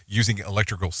tissue using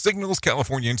electrical signals.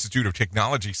 California Institute of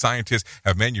Technology scientists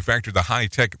have manufactured the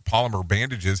high-tech polymer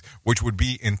bandages, which would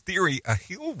be, in theory, a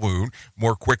heal wound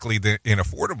more quickly and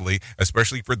affordably,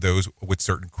 especially for those with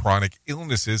certain chronic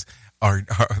illnesses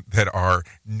that are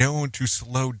known to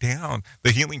slow down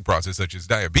the healing process, such as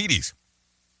diabetes.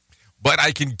 But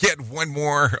I can get one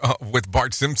more with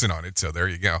Bart Simpson on it, so there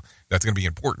you go. That's going to be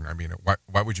important. I mean,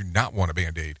 why would you not want a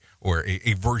Band-Aid or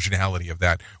a versionality of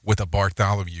that with a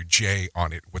Bartholomew J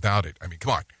on it without it? I mean,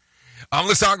 come on.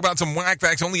 Let's talk about some whack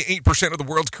facts. Only 8% of the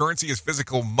world's currency is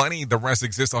physical money. The rest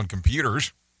exists on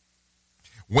computers.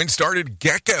 When started,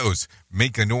 geckos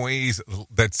make a noise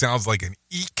that sounds like an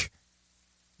eek.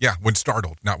 Yeah, when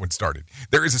startled, not when started.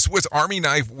 There is a Swiss Army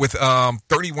knife with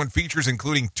 31 features,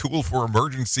 including tool for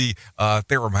emergency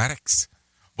thermomatics.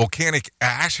 Volcanic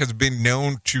ash has been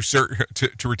known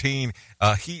to retain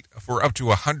heat for up to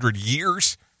 100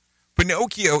 years.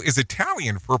 Pinocchio is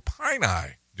Italian for pine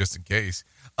eye, just in case.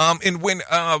 And when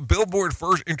Billboard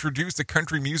first introduced the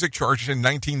country music chart in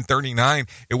 1939,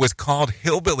 it was called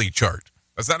Hillbilly Chart.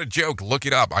 That's not a joke. Look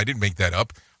it up. I didn't make that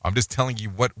up. I'm just telling you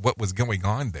what was going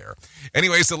on there.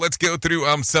 Anyway, so let's go through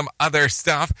some other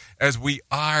stuff as we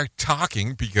are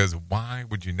talking, because why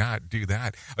would you not do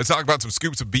that? Let's talk about some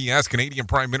scoops of BS. Canadian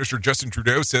Prime Minister Justin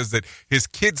Trudeau says that his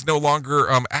kids no longer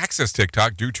access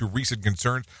TikTok due to recent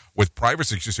concerns with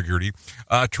privacy security.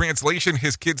 Translation,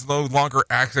 his kids no longer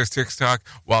access TikTok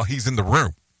while he's in the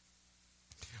room.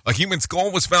 A human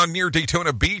skull was found near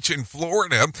Daytona Beach in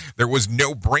Florida. There was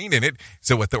no brain in it,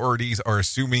 so authorities are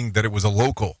assuming that it was a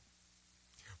local.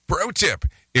 Pro tip,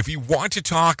 if you want to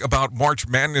talk about March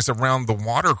Madness around the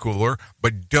water cooler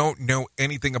but don't know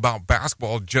anything about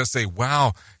basketball, just say,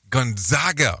 wow,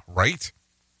 Gonzaga, right?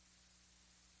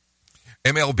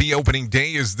 MLB opening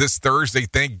day is this Thursday.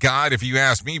 Thank God. If you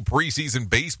ask me, preseason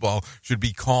baseball should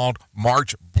be called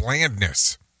March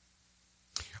Blandness.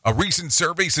 A recent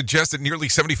survey suggests that nearly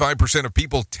 75% of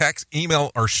people text, email,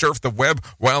 or surf the web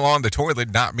while on the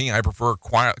toilet. Not me. I prefer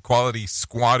quality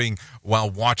squatting while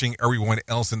watching everyone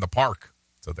else in the park.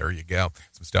 So there you go.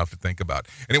 Some stuff to think about.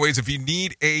 Anyways, if you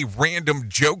need a random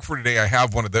joke for today, I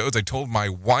have one of those. I told my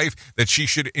wife that she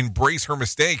should embrace her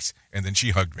mistakes, and then she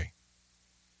hugged me.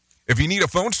 If you need a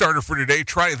phone starter for today,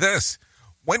 try this.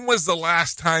 When was the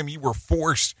last time you were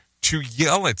forced to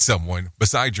yell at someone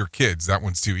besides your kids? That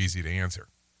one's too easy to answer.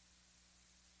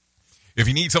 If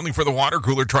you need something for the water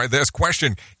cooler, try this.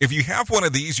 Question, if you have one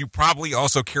of these, you're probably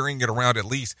also carrying it around at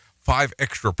least 5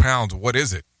 extra pounds. What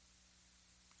is it?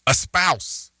 A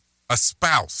spouse. A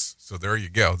spouse. So there you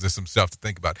go. There's some stuff to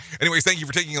think about. Anyways, thank you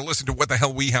for taking a listen to what the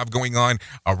hell we have going on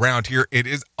around here. It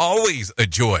is always a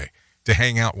joy to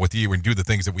hang out with you and do the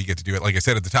things that we get to do. Like I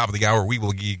said at the top of the hour, we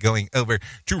will be going over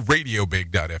to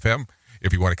radiobig.fm.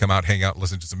 If you want to come out, hang out,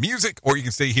 listen to some music, or you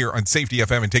can stay here on Safety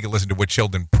FM and take a listen to what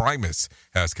Sheldon Primus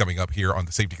has coming up here on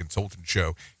the Safety Consultant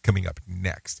Show coming up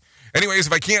next. Anyways,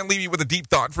 if I can't leave you with a deep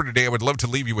thought for today, I would love to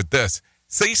leave you with this.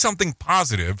 Say something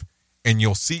positive, and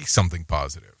you'll see something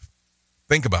positive.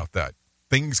 Think about that.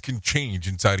 Things can change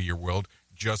inside of your world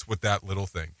just with that little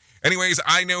thing. Anyways,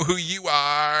 I know who you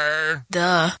are.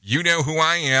 Duh. You know who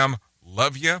I am.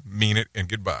 Love you, mean it, and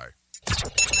goodbye.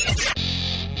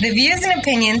 The views and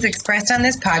opinions expressed on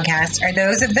this podcast are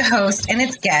those of the host and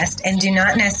its guest and do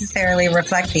not necessarily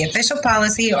reflect the official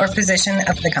policy or position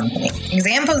of the company.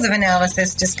 Examples of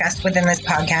analysis discussed within this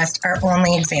podcast are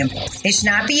only examples. They should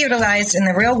not be utilized in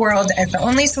the real world as the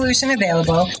only solution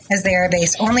available, as they are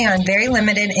based only on very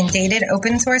limited and dated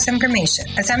open source information.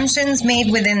 Assumptions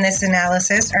made within this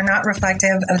analysis are not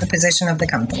reflective of the position of the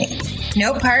company.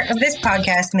 No part of this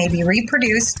podcast may be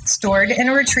reproduced, stored in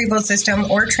a retrieval system,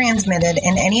 or transmitted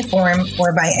in any form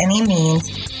or by any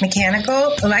means,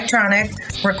 mechanical, electronic,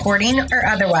 recording, or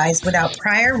otherwise, without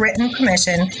prior written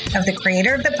permission of the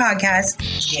creator of the podcast,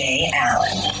 Jay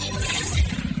Allen.